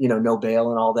no bail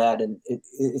and all that, and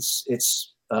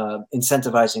it's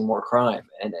incentivizing more crime,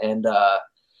 and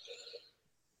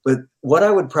but what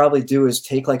I would probably do is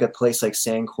take like a place like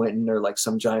San Quentin or like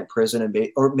some giant prison,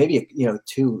 or maybe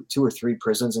two or three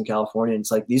prisons in California, and it's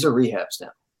like, these are rehabs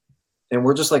now. And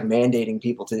we're just like mandating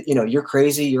people to, you're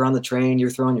crazy. You're on the train.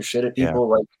 You're throwing your shit at people.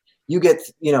 Yeah. Like you get,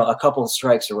 a couple of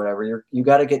strikes or whatever. You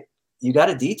got to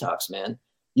detox, man.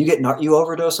 You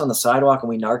overdose on the sidewalk and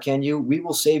we Narcan you. We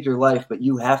will save your life, but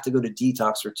you have to go to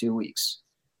detox for 2 weeks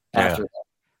after that.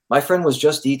 My friend was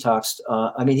just detoxed.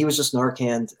 He was just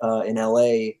Narcaned in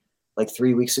LA like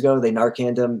 3 weeks ago. They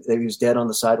Narcaned him. He was dead on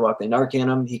the sidewalk. They Narcan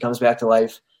him. He comes back to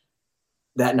life.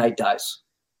 That night dies.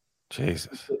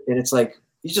 Jesus. And it's like,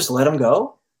 you just let them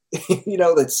go.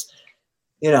 That's,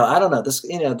 I don't know this,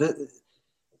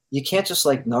 you can't just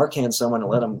like Narcan someone and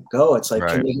let them go. It's like,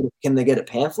 right. Can they get a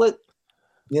pamphlet,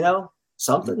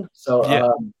 something.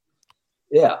 So,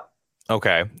 yeah.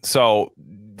 Okay. So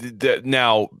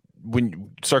now when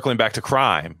circling back to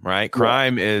crime, right?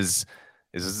 Crime is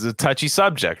a touchy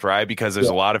subject, right? Because there's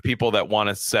a lot of people that want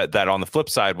to set that on the flip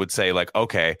side would say like,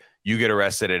 okay, you get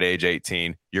arrested at age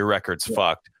 18, your record's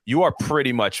fucked. You are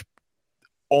pretty much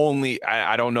only,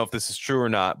 I don't know if this is true or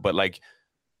not, but like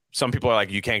some people are like,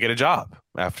 you can't get a job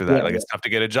after that. It's tough to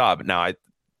get a job. Now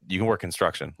you can work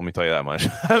construction. Let me tell you that much.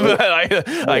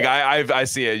 I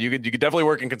see it. You could definitely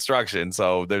work in construction.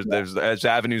 So there's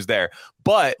avenues there,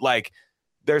 but like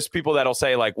there's people that'll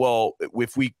say like, well,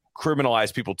 if we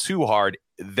criminalize people too hard,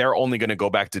 they're only going to go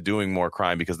back to doing more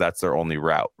crime because that's their only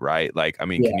route. Right. Like, I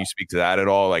mean, can you speak to that at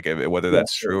all? Like whether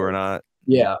that's true or not?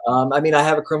 Yeah. I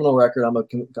have a criminal record. I'm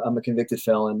a convicted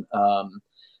felon.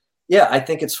 I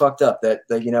think it's fucked up that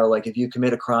like if you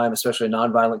commit a crime, especially a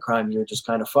nonviolent crime, you're just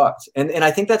kind of fucked. And I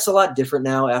think that's a lot different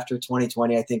now after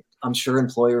 2020. I'm sure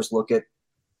employers look at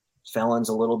felons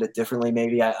a little bit differently.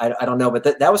 Maybe I don't know, but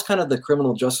that was kind of the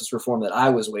criminal justice reform that I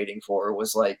was waiting for.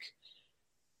 Was like,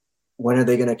 when are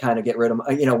they going to kind of get rid of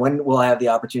when will I have the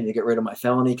opportunity to get rid of my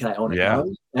felony? Can I own a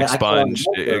gun? Expunge.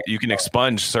 You can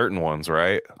expunge certain ones,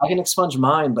 right? I can expunge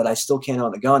mine, but I still can't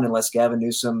own a gun unless Gavin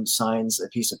Newsom signs a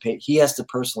piece of paper. He has to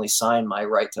personally sign my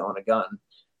right to own a gun.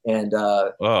 And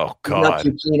oh god, I'm not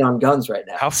too keen on guns right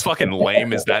now. How fucking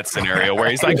lame is that scenario where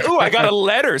he's like, "Oh, I got a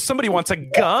letter. Somebody wants a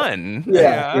gun."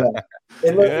 Yeah.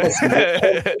 And listen,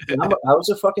 I was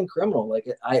a fucking criminal. Like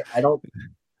I don't.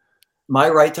 My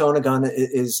right to own a gun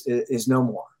is no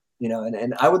more,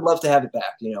 and I would love to have it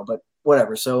back, but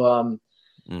whatever. So,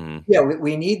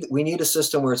 we need a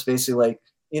system where it's basically like,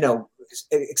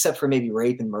 except for maybe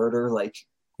rape and murder, like,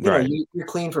 you're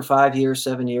clean for 5 years,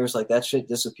 7 years, like that shit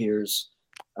disappears.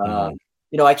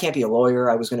 I can't be a lawyer.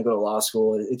 I was going to go to law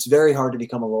school. It's very hard to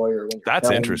become a lawyer. That's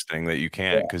interesting that you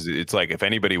can't, because it's like if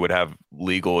anybody would have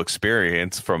legal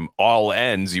experience from all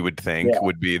ends, you would think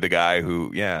would be the guy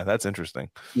who, that's interesting.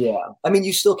 Yeah.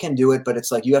 You still can do it, but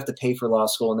it's like you have to pay for law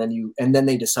school, and then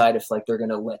they decide if like they're going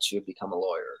to let you become a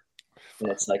lawyer. And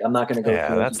it's like, I'm not going to go.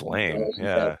 Yeah, that's lame.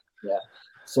 Yeah. Yeah.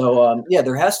 So,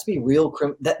 there has to be real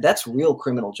that's real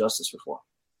criminal justice reform.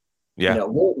 Yeah.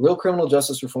 Real criminal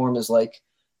justice reform is like,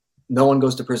 no one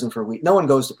goes to prison for weed. No one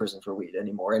goes to prison for weed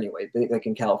anymore anyway, like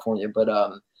in California. But,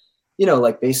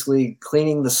 like basically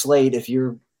cleaning the slate if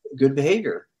you're good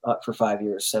behavior for 5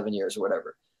 years, 7 years or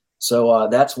whatever. So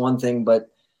that's one thing. But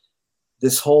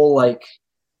this whole, like,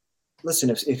 listen,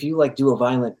 if you like do a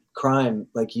violent crime,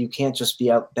 like you can't just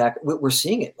be out back. We're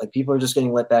seeing it. Like people are just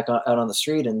getting let back out on the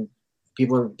street and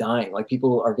people are dying. Like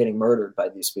people are getting murdered by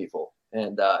these people.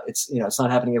 And it's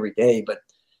not happening every day, but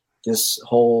this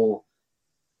whole,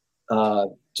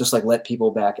 just like let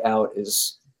people back out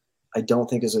I don't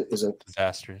think is a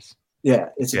disastrous. Yeah,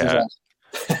 it's a disaster.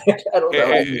 I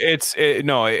don't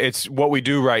know. It's what we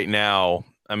do right now.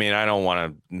 I mean, I don't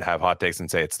want to have hot takes and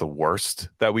say it's the worst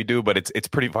that we do, but it's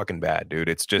pretty fucking bad, dude.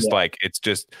 It's just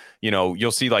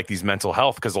you'll see like these mental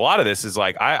health, because a lot of this is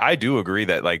like, I do agree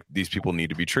that like these people need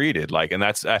to be treated, like, and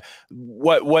that's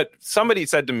what somebody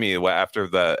said to me after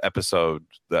the episode,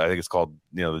 I think it's called,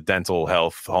 the dental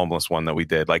health homeless one that we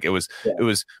did. Like it was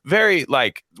very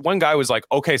like, one guy was like,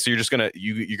 okay, so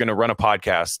you're gonna run a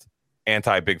podcast,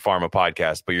 anti big pharma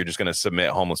podcast, but you're just gonna submit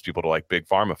homeless people to like big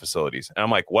pharma facilities. And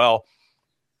I'm like, well,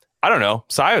 I don't know.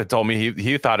 Saya told me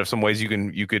he thought of some ways you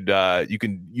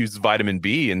could use vitamin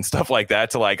B and stuff like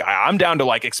that to like, I'm down to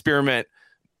like experiments,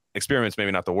 maybe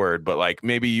not the word, but like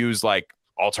maybe use like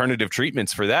alternative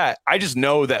treatments for that. I just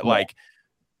know that like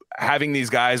having these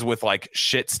guys with like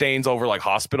shit stains over like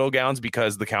hospital gowns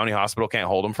because the county hospital can't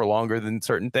hold them for longer than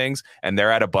certain things, and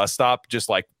they're at a bus stop just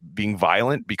like being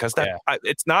violent because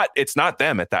it's not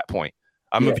them at that point.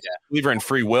 I'm a believer in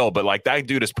free will, but like that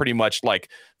dude is pretty much like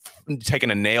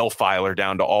taking a nail filer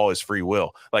down to all his free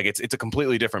will. Like it's a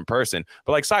completely different person.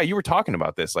 But like, Sai, you were talking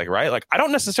about this, like, right? Like I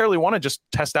don't necessarily want to just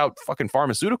test out fucking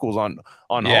pharmaceuticals on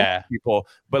homeless people,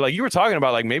 but like you were talking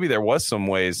about, like maybe there was some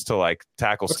ways to like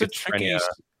tackle schizophrenia.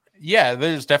 Yeah,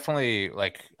 there's definitely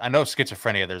like, I know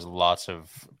schizophrenia.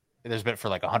 There's been for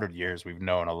like 100 years. We've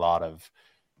known a lot of,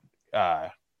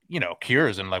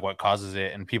 cures and like what causes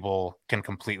it, and people can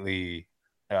completely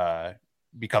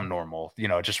become normal,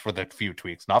 just for the few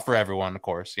tweaks. Not for everyone, of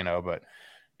course, but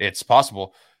it's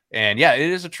possible. And yeah, it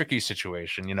is a tricky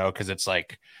situation, because it's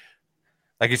like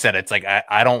you said, it's like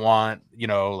I don't want,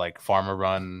 like pharma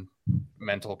run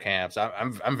mental camps.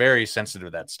 I'm very sensitive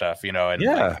to that stuff,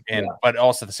 but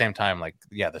also at the same time, like,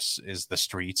 this is the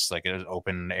streets, like it is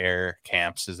open air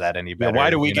camps. Is that any better? Why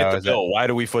do we get the bill? Why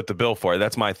do we foot the bill for it?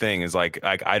 That's my thing, is like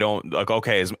I don't like,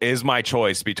 okay, is my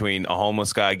choice between a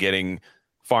homeless guy getting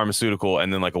pharmaceutical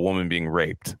and then like a woman being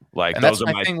raped, like, and those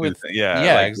are my thing with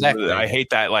like, exactly. I hate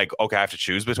that, like, okay, I have to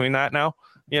choose between that now,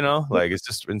 like it's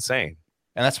just insane.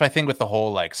 And that's my thing with the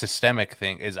whole like systemic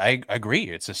thing, is I agree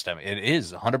it's systemic, it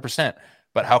is 100%,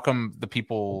 but how come the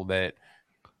people that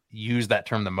use that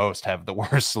term the most have the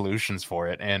worst solutions for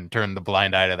it and turn the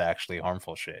blind eye to the actually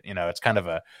harmful shit? It's kind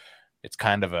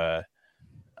of a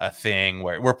thing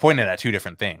where we're pointing at two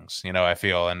different things, I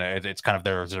feel, and it's kind of,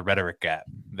 there's a rhetoric gap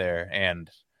there. And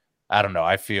I don't know,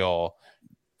 I feel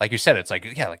like you said, it's like,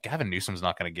 like Gavin Newsom's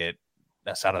not going to get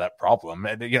us out of that problem.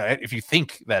 And, if you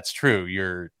think that's true,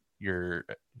 you're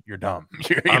dumb.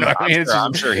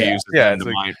 I'm sure he uses them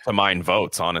to mine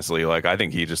votes, honestly. Like I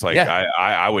think he just like,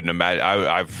 I wouldn't imagine,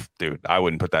 I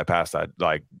wouldn't put that past that,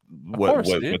 like what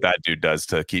that dude does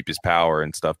to keep his power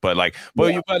and stuff. But like,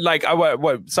 what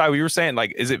Sai, you were saying,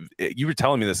 like, is it, you were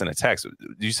telling me this in a text,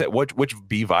 you said which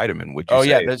B vitamin would you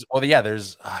say?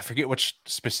 There's I forget which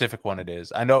specific one it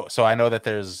is. I know that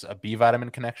there's a B vitamin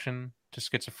connection to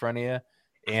schizophrenia,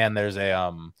 and there's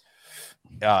a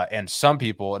and some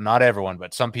people, not everyone,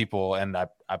 but some people, and I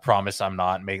promise I'm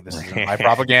not making this isn't my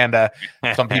propaganda.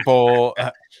 Some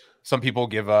people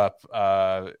give up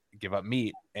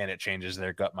meat, and it changes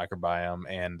their gut microbiome,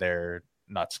 and they're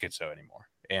not schizo anymore.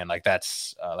 And like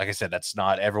that's like I said, that's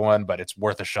not everyone, but it's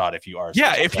worth a shot if you are.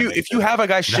 Yeah, if you have a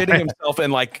guy shitting himself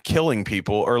and like killing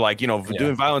people, or like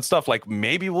doing violent stuff, like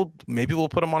maybe we'll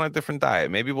put him on a different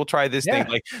diet. Maybe we'll try this thing.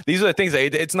 Like these are the things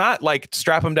that it's not like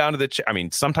strap them down to the I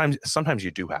mean, sometimes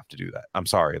you do have to do that. I'm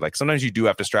sorry, like sometimes you do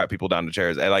have to strap people down to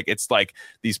chairs. And like it's like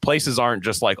these places aren't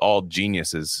just like all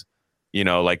geniuses,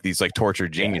 like these like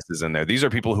tortured geniuses in there. These are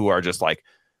people who are just like,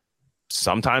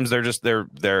 sometimes they're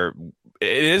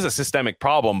it is a systemic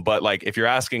problem, but like if you're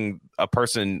asking a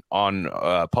person on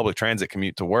public transit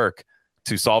commute to work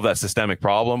to solve that systemic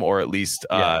problem, or at least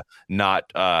not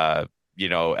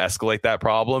escalate that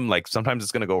problem, like sometimes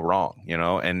it's going to go wrong,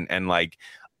 and like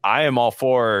I am all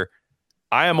for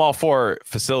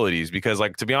facilities, because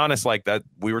like, to be honest, like that,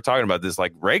 we were talking about this,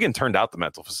 like Reagan turned out the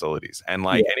mental facilities, and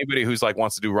like anybody who's like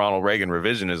wants to do Ronald Reagan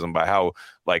revisionism by how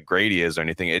like great he is or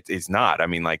anything, it's not. I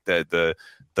mean, like the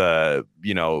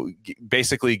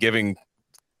basically giving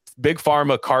big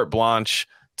pharma carte blanche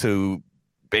to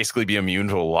basically be immune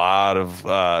to a lot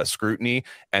of scrutiny,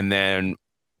 and then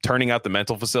turning out the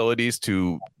mental facilities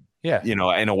to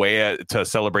in a way to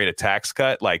celebrate a tax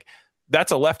cut. Like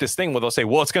that's a leftist thing where they'll say,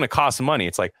 well, it's going to cost money.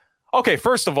 It's like, okay,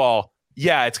 first of all,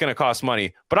 it's going to cost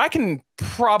money, but I can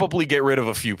probably get rid of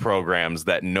a few programs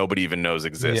that nobody even knows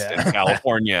exist in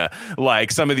California,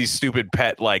 like some of these stupid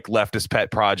like leftist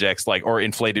pet projects, like, or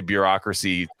inflated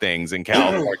bureaucracy things in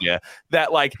California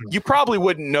that like you probably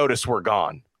wouldn't notice were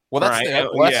gone. Well, that's right?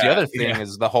 that's the other thing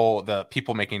is the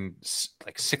people making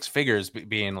like six figures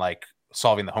being like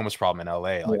solving the homeless problem in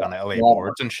LA, like on LA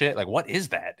boards and shit. Like, what is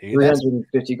that, dude?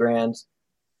 350 grand.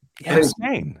 Yeah,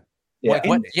 insane. Yeah.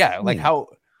 What? Yeah, like how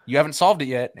you haven't solved it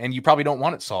yet, and you probably don't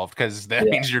want it solved because that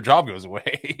means your job goes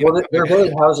away. Well, they're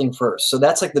really housing first, so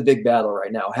that's like the big battle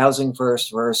right now: housing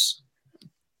first versus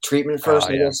treatment first.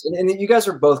 I guess, and you guys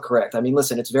are both correct. I mean,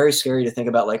 listen, it's very scary to think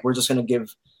about. Like, we're just going to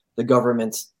give the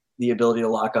government the ability to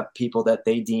lock up people that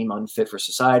they deem unfit for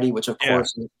society. Which, of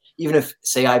course, even if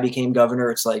say I became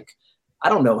governor, it's like, I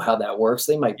don't know how that works.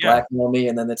 They might blackmail me,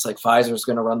 and then it's like Pfizer's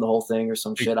going to run the whole thing or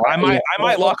some shit. I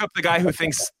might lock up the guy who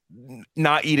thinks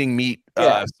not eating meat.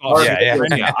 I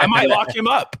might lock him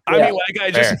up. I mean, like,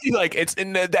 I just like it's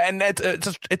in the, and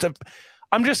it's a.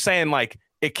 I'm just saying, like,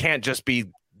 it can't just be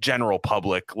general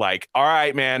public. Like, all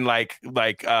right, man, like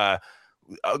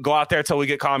go out there till we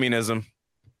get communism.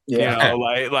 Yeah, you know,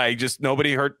 like just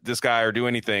nobody hurt this guy or do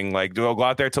anything. Like, go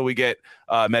out there till we get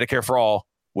Medicare for all.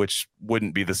 Which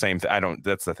wouldn't be the same thing.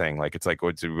 That's the thing. Like, it's like,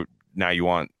 now you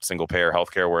want single payer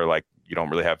healthcare where like you don't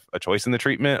really have a choice in the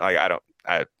treatment. Like, I don't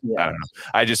know.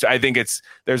 I think it's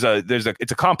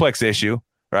a complex issue,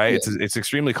 right? Yeah. It's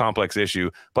extremely complex issue.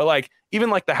 But like, even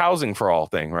like the housing for all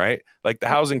thing, right? Like the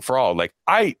housing for all, like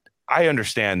I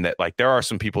understand that like there are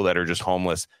some people that are just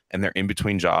homeless and they're in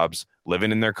between jobs,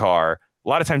 living in their car. A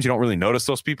lot of times you don't really notice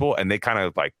those people, and they kind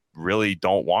of like really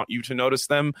don't want you to notice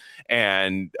them.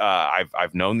 And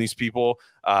I've known these people,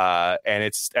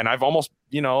 and I've almost,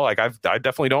 you know, like I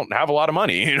definitely don't have a lot of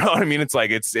money. You know what I mean? It's like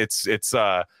it's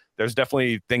there's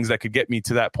definitely things that could get me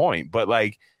to that point. But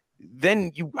like,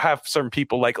 then you have certain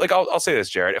people like I'll say this,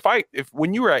 Jared. If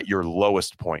when you were at your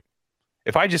lowest point,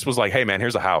 if I just was like, hey man,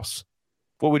 here's a house,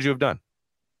 what would you have done?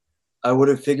 I would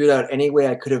have figured out any way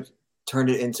I could have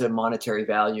turned it into monetary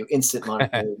value, instant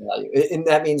monetary value. And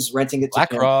that means renting it to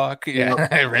BlackRock,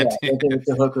 renting it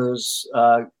to hookers,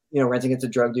 renting it to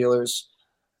drug dealers.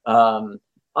 On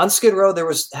Skid Row, there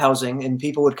was housing, and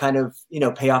people would kind of,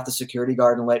 pay off the security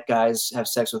guard and let guys have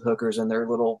sex with hookers in their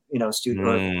little,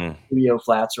 studio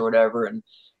flats or whatever. And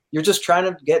you're just trying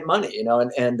to get money,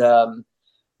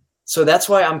 so that's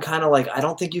why I'm kind of like, I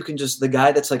don't think you can just, the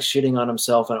guy that's like shitting on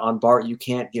himself and on Bart, you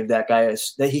can't give that guy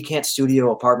that he can't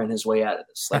studio apartment his way out of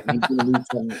this. Like, you need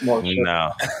some more.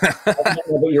 No.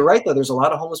 But you're right though. There's a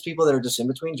lot of homeless people that are just in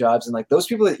between jobs, and like those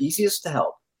people are the easiest to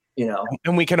help,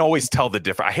 And we can always tell the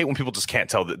difference. I hate when people just can't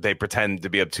tell that they pretend to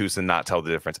be obtuse and not tell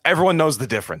the difference. Everyone knows the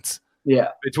difference. Yeah.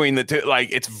 Between the two,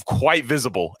 like it's quite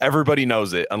visible. Everybody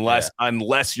knows it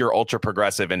unless you're ultra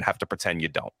progressive and have to pretend you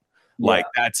don't. Like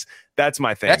that's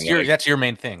my thing. That's your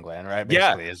main thing, Glenn, right?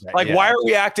 Basically, why are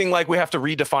we acting like we have to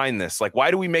redefine this? Like,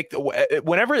 why do we make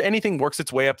whenever anything works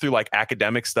its way up through like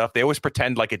academic stuff, they always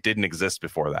pretend like it didn't exist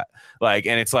before that. Like,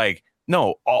 and it's like,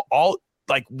 no, all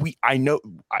like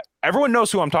everyone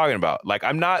knows who I'm talking about. Like,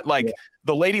 I'm not like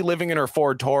the lady living in her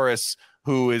Ford Taurus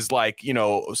who is like,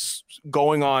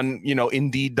 going on,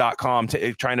 Indeed.com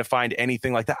trying to find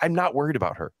anything like that. I'm not worried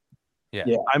about her. Yeah.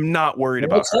 I'm not worried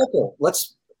about her.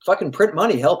 Let's fucking print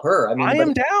money, help her. I mean, I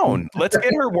am down. Let's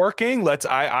get her working.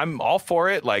 I'm all for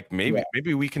it. Like maybe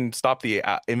we can stop the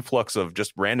influx of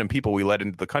just random people we let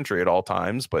into the country at all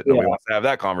times, but nobody wants to have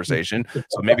that conversation.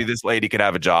 So maybe this lady could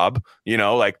have a job,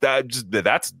 like that.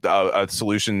 That's a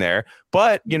solution there.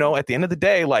 But at the end of the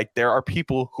day, like there are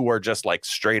people who are just like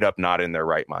straight up not in their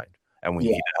right mind, and we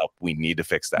need to help. We need to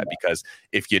fix that because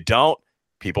if you don't,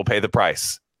 people pay the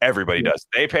price. Everybody does.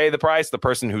 They pay the price. The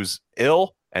person who's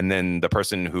ill, and then the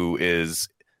person who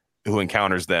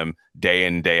encounters them day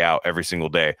in, day out, every single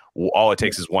day. All it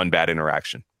takes is one bad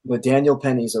interaction. The Daniel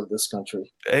Pennies of this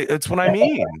country. It's what I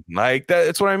mean. Like that.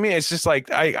 It's what I mean. It's just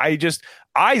like I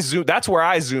zoom. That's where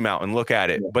I zoom out and look at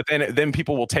it. But then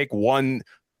people will take one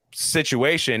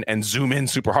situation and zoom in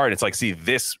super hard. It's like, see,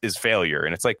 this is failure,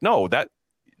 and it's like, no, that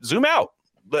zoom out.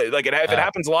 Like if it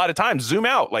happens a lot of times, zoom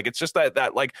out. Like it's just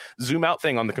that like zoom out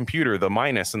thing on the computer, the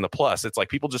minus and the plus. It's like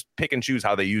people just pick and choose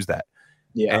how they use that.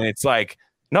 Yeah. And it's like,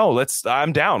 no,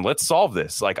 I'm down. Let's solve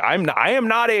this. Like I am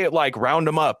not a like round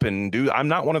them up and I'm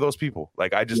not one of those people.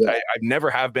 Like I never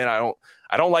have been.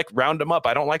 I don't like round them up.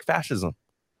 I don't like fascism.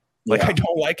 Like I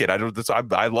don't like it.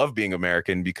 I love being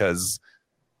American because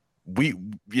you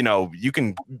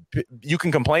can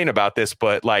complain about this,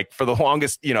 but like for the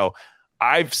longest,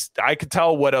 I could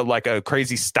tell what a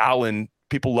crazy Stalin.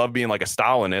 People love being like a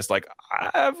Stalinist. Like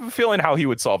I have a feeling how he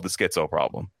would solve the schizo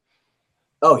problem.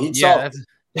 Oh, he'd solve.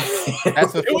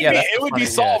 It would be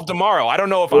solved tomorrow. I don't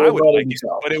know if I would like it,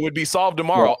 but it would be solved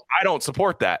tomorrow. Yeah. I don't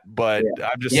support that, but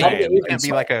I'm just saying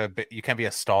you can't be a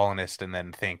Stalinist and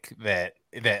then think that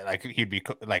that like he'd be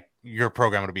like your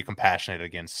program would be compassionate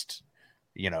against,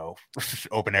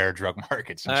 open air drug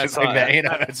markets and shit like that.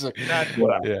 That's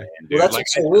what I'm saying, dude. Well, that's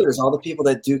what's so weird is all the people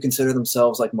that do consider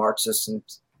themselves like Marxists and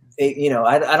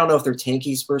I don't know if they're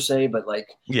tankies per se, but like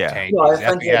I have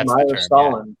friends that admire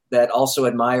Stalin that also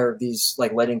admire these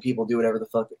like letting people do whatever the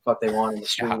fuck they want in the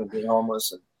street and being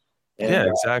homeless and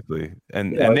exactly.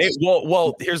 And they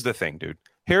well here's the thing, dude.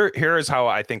 Here is how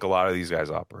I think a lot of these guys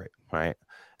operate, right?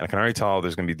 And I can already tell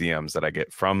there's going to be DMs that I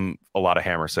get from a lot of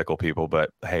hammer sickle people, but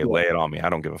hey, lay it on me. I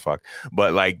don't give a fuck.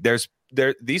 But like,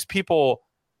 these people,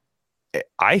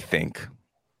 I think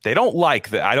they don't like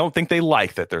that. I don't think they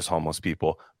like that there's homeless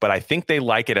people, but I think they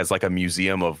like it as like a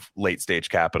museum of late stage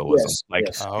capitalism.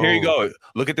 Here you go.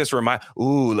 Look at this.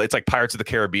 It's like Pirates of the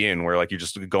Caribbean, where like you're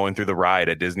just going through the ride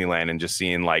at Disneyland and just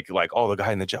seeing like, oh, the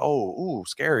guy in the jail. Oh,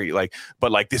 scary. Like,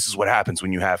 but like, this is what happens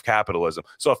when you have capitalism.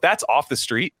 So if that's off the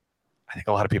street, I think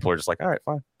a lot of people are just like, all right,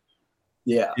 fine.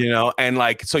 Yeah. And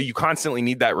like, so you constantly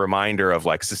need that reminder of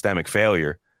like systemic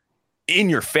failure in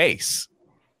your face,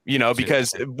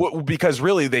 because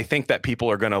really they think that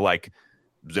people are going to like,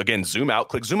 again, zoom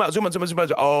out.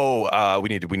 Oh, we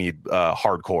need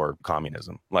hardcore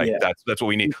communism. Like that's what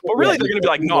we need. But really they're going to be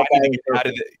like, no,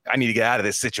 I need to get out of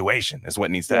this situation is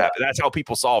what needs to happen. That's how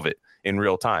people solve it in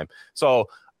real time. So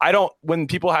when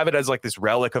people have it as like this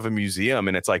relic of a museum,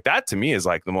 and it's like that to me is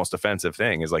like the most offensive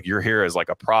thing is like you're here as like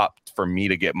a prop for me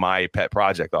to get my pet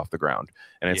project off the ground.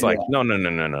 And it's like, no.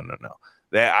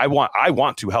 I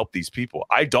want to help these people.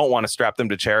 I don't want to strap them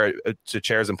to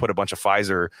chairs and put a bunch of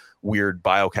Pfizer weird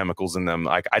biochemicals in them.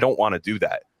 Like I don't want to do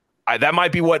that. That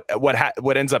might be what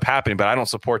ends up happening, but I don't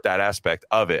support that aspect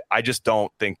of it. I just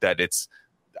don't think that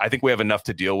I think we have enough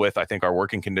to deal with. I think our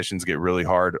working conditions get really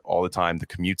hard all the time. The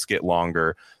commutes get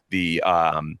longer. The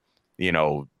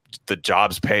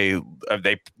jobs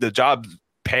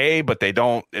pay, but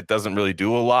it doesn't really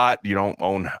do a lot. You don't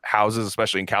own houses,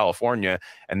 especially in California.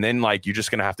 And then like, you're just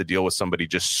going to have to deal with somebody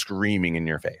just screaming in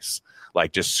your face,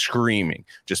 like just screaming,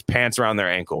 just pants around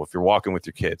their ankle. If you're walking with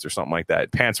your kids or something like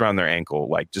that, pants around their ankle,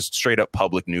 like just straight up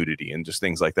public nudity and just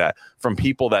things like that from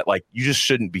people that like, you just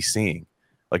shouldn't be seeing.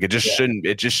 Like it just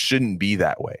shouldn't be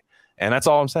that way. And that's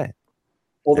all I'm saying.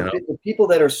 Well, the people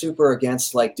that are super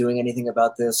against like doing anything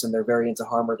about this and they're very into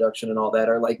harm reduction and all that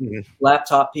are like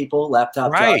laptop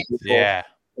right. People. Yeah.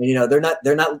 And,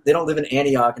 they don't live in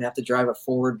Antioch and have to drive a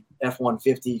Ford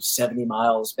F-150 70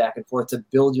 miles back and forth to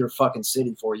build your fucking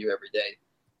city for you every day.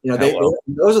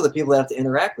 Those are the people that have to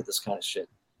interact with this kind of shit.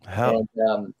 Hell.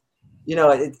 And,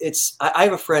 I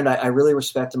have a friend, I really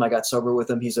respect him. I got sober with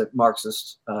him. He's a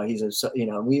Marxist.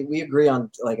 We agree on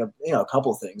like a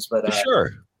couple things, but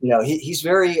sure. He's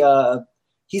very,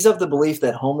 he's of the belief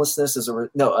that homelessness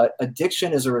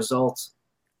addiction is a result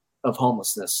of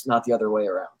homelessness, not the other way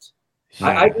around.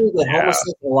 I believe that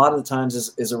homelessness a lot of the times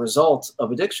is a result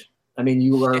of addiction. I mean,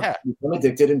 you become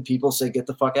addicted and people say, get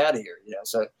the fuck out of here.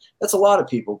 So that's a lot of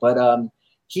people, but,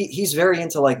 he's very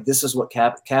into like, this is what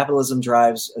capitalism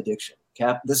drives addiction.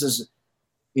 This is,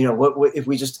 what if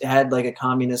we just had like a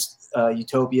communist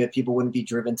utopia, people wouldn't be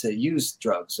driven to use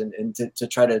drugs and to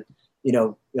try to,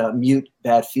 mute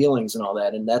bad feelings and all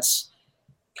that. And that's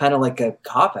kind of like a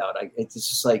cop out. It's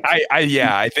just like,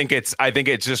 I think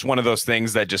it's just one of those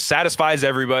things that just satisfies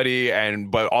everybody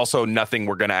but also nothing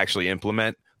we're going to actually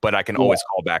implement, but I can always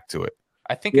call back to it.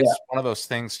 I think it's one of those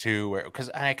things too, where, because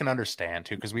I can understand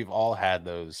too, because we've all had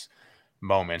those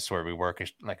moments where we work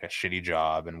like a shitty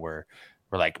job and we're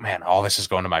like, man, all this is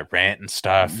going to my rent and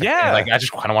stuff. Yeah. And like, I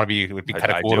just kind of want to be, it would be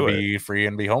kind of cool to be free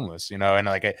and be homeless, and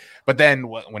like, but then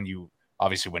when you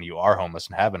are homeless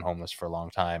and have been homeless for a long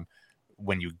time,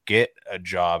 when you get a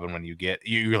job and when you get,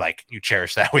 you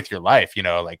cherish that with your life,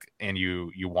 and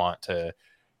you want to.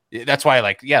 That's why,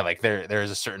 there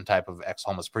is a certain type of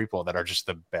ex-homeless people that are just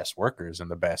the best workers and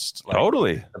the best,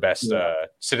 the best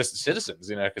citizens,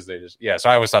 because they just, So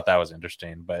I always thought that was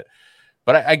interesting, but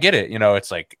I get it,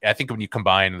 it's like, I think when you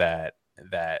combine that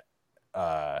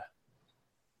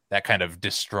kind of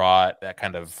distraught, that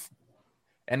kind of,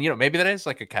 and maybe that is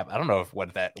like I don't know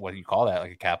what you call that,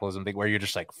 like a capitalism thing, where you're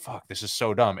just like, fuck, this is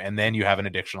so dumb, and then you have an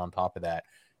addiction on top of that.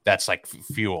 That's like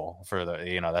fuel for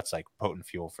the, that's like potent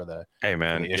fuel for the, hey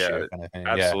man, the issue kind of thing.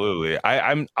 Absolutely.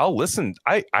 I'll listen.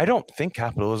 I don't think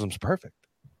capitalism's perfect.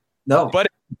 No, but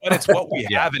it's what we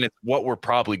have, and it's what we're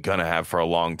probably gonna have for a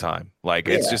long time. Like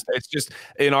it's just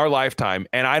in our lifetime.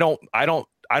 And I don't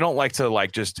like to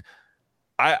like just,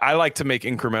 I like to make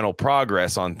incremental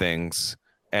progress on things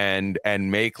and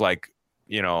make like,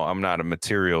 I'm not a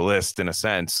materialist in a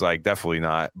sense, like definitely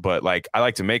not, but like I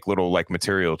like to make little like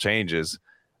material changes.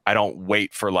 I don't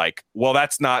wait for like, well,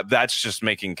 that's just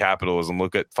making capitalism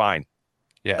look at fine.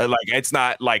 Yeah. Like, it's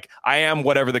not like I am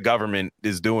whatever the government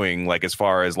is doing, like, as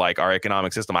far as like our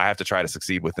economic system, I have to try to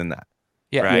succeed within that.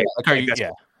 Yeah. Right. Like,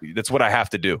 that's what I have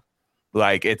to do.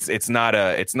 Like, it's not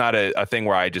a thing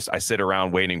where I sit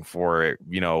around waiting for,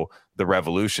 the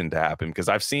revolution to happen, because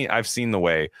I've seen the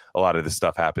way a lot of this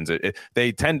stuff happens.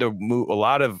 They tend to move a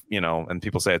lot of, and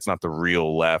people say it's not the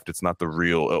real left. It's not the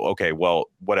real. Okay, well,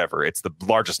 whatever. It's the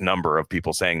largest number of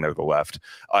people saying they're the left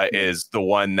is the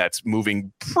one that's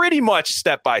moving pretty much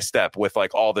step by step with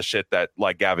like all the shit that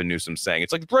like Gavin Newsom's saying.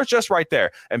 It's like just right there.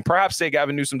 And perhaps say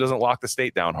Gavin Newsom doesn't lock the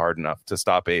state down hard enough to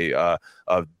stop a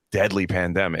deadly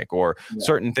pandemic or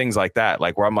certain things like that.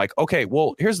 Like, where I'm like, okay,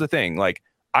 well, here's the thing. Like,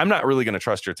 I'm not really going to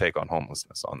trust your take on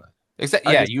homelessness on that.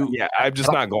 Exactly. I'm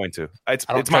just not going to. It's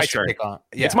my turn.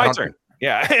 It's my turn.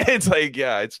 Yeah. It's like,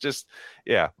 it's just,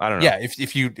 I don't know. Yeah.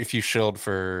 If you shilled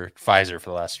for Pfizer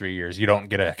for the last 3 years, you don't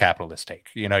get a capitalist take.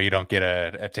 You don't get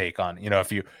a take on,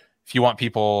 if you want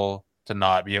people to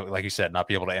not be, like you said, not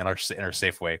be able to enter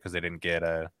Safeway because they didn't get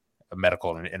a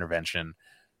medical intervention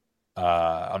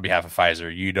on behalf of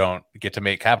Pfizer, you don't get to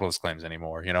make capitalist claims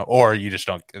anymore, or you just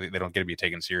they don't get to be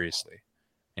taken seriously.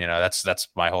 That's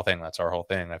my whole thing. That's our whole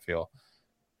thing, I feel.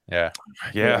 Yeah.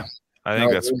 I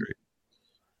think that's great.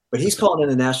 But he's calling in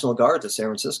the National Guard to San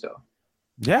Francisco.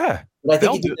 Yeah. And I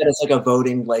think he did that as like a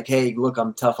voting, like, hey, look,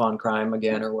 I'm tough on crime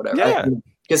again or whatever. Yeah.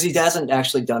 Because he hasn't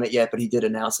actually done it yet, but he did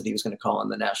announce that he was going to call in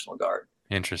the National Guard.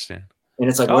 Interesting. And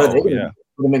it's like, what are they going to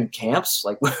put them in camps?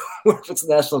 Like, what's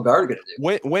the National Guard going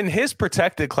to do? When his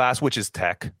protected class, which is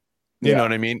tech, you know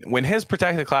what I mean? When his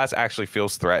protected class actually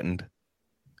feels threatened,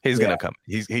 he's going to come.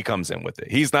 He comes in with it.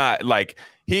 He's not like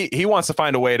he wants to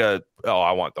find a way to,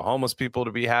 I want the homeless people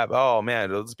to be happy. Oh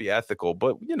man, let's be ethical.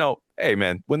 But hey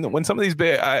man, when some of these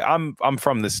big, I'm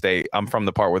from the state. I'm from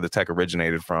the part where the tech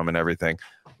originated from and everything.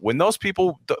 When those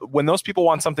people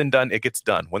want something done, it gets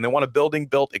done. When they want a building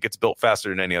built, it gets built faster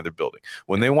than any other building.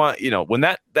 When they want, when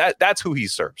that's who he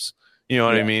serves. You know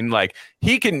what I mean? Like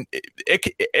it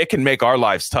can make our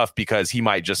lives tough because he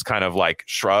might just kind of like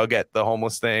shrug at the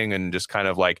homeless thing and just kind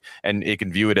of like, and it can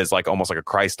view it as like almost like a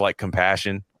Christ-like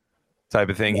compassion type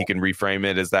of thing. He can reframe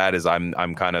it as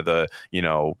I'm kind of the,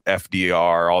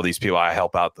 FDR, all these people, I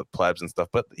help out the plebs and stuff,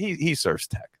 but he serves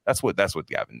tech. That's what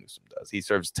Gavin Newsom does. He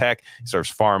serves tech, he serves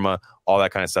pharma, all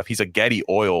that kind of stuff. He's a Getty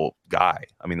Oil guy.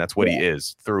 I mean, that's what he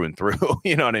is through and through.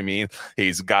 You know what I mean?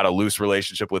 He's got a loose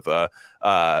relationship with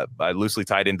loosely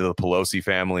tied into the Pelosi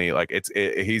family. Like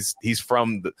he's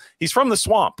from the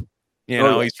swamp. He's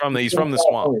from the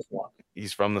swamp.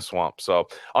 He's from the swamp. So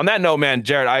on that note, man,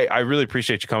 Jared, I really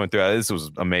appreciate you coming through. This was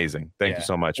amazing. Thank you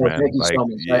so much, man. Thank you so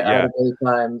much. I had a great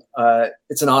time.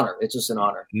 It's an honor. It's just an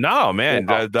honor. No, man,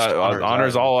 the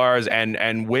honor's all ours.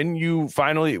 And when you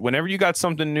whenever you got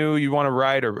something new you want to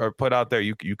write or put out there,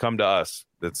 you come to us.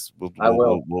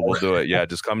 We'll do it. Yeah,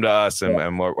 just come to us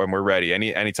and we're ready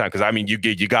anytime. Because I mean, you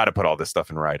got to put all this stuff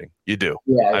in writing. You do.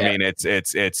 I mean,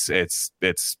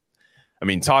 it's. I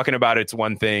mean, talking about it's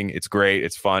one thing. It's great.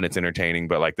 It's fun. It's entertaining.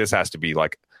 But like this has to be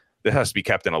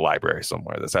kept in a library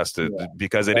somewhere. This has to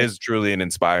because it is truly an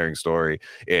inspiring story.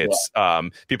 It's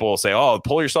people will say, "Oh,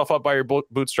 pull yourself up by your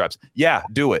bootstraps." Yeah,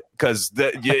 do it because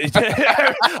truly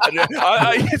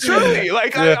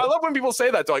like I love when people say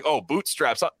that. They're like, "Oh,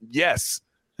 bootstraps." Yes.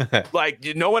 Like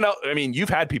no one else. I mean, you've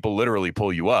had people literally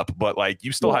pull you up, but like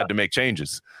you still had to make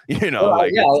changes. No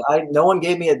one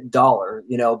gave me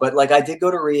 $1, but like I did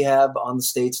go to rehab on the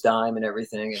state's dime and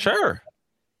everything. And, sure.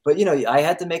 But I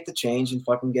had to make the change and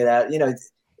fucking get out.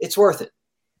 It's worth it.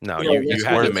 No, you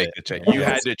had to make the change. You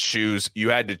had to choose.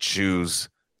 You had to choose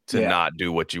to not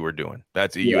do what you were doing.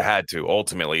 You had to.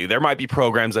 Ultimately, there might be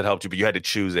programs that helped you, but you had to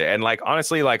choose it. And like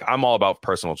honestly, like I'm all about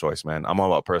personal choice, man. I'm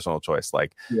all about personal choice.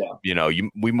 Like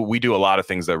we do a lot of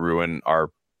things that ruin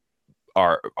our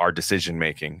decision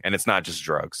making, and it's not just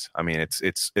drugs. I mean,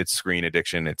 it's screen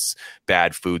addiction, it's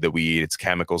bad food that we eat, it's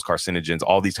chemicals, carcinogens,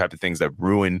 all these type of things that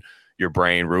ruin your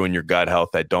brain, ruin your gut health,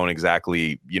 that don't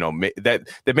exactly, that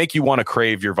make you want to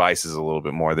crave your vices a little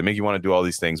bit more. They make you want to do all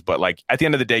these things. But like at the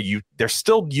end of the day, there's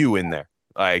still you in there.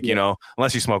 Like,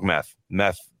 unless you smoke meth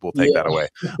will take that away.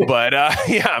 But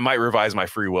I might revise my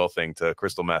free will thing to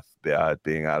crystal meth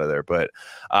being out of there. But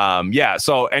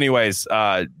so anyways,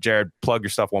 Jared, plug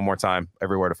your stuff one more time,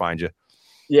 everywhere to find you.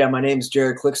 Yeah, my name is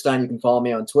Jared Klickstein. You can follow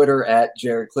me on Twitter at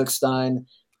Jared Klickstein.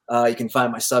 You can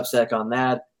find my Substack on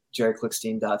that,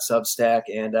 jaredklickstein.substack.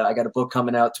 And I got a book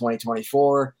coming out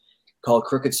 2024 called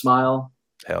Crooked Smile.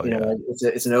 Hell yeah.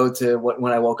 It's an ode to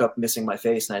when I woke up missing my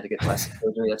face and I had to get plastic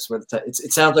surgery. That's where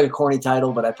it sounds like a corny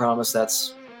title, but I promise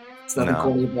that's It's nothing No.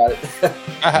 corny about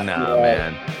it. Nah,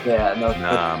 man. Yeah, no.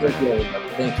 Nah,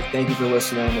 Thank you for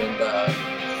listening. And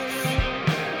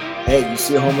hey, you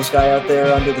see a homeless guy out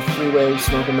there under the freeway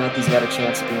smoking meth, he's got a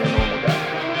chance of being a normal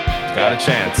guy. Got a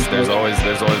chance. There's always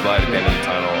light at the end of the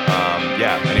tunnel.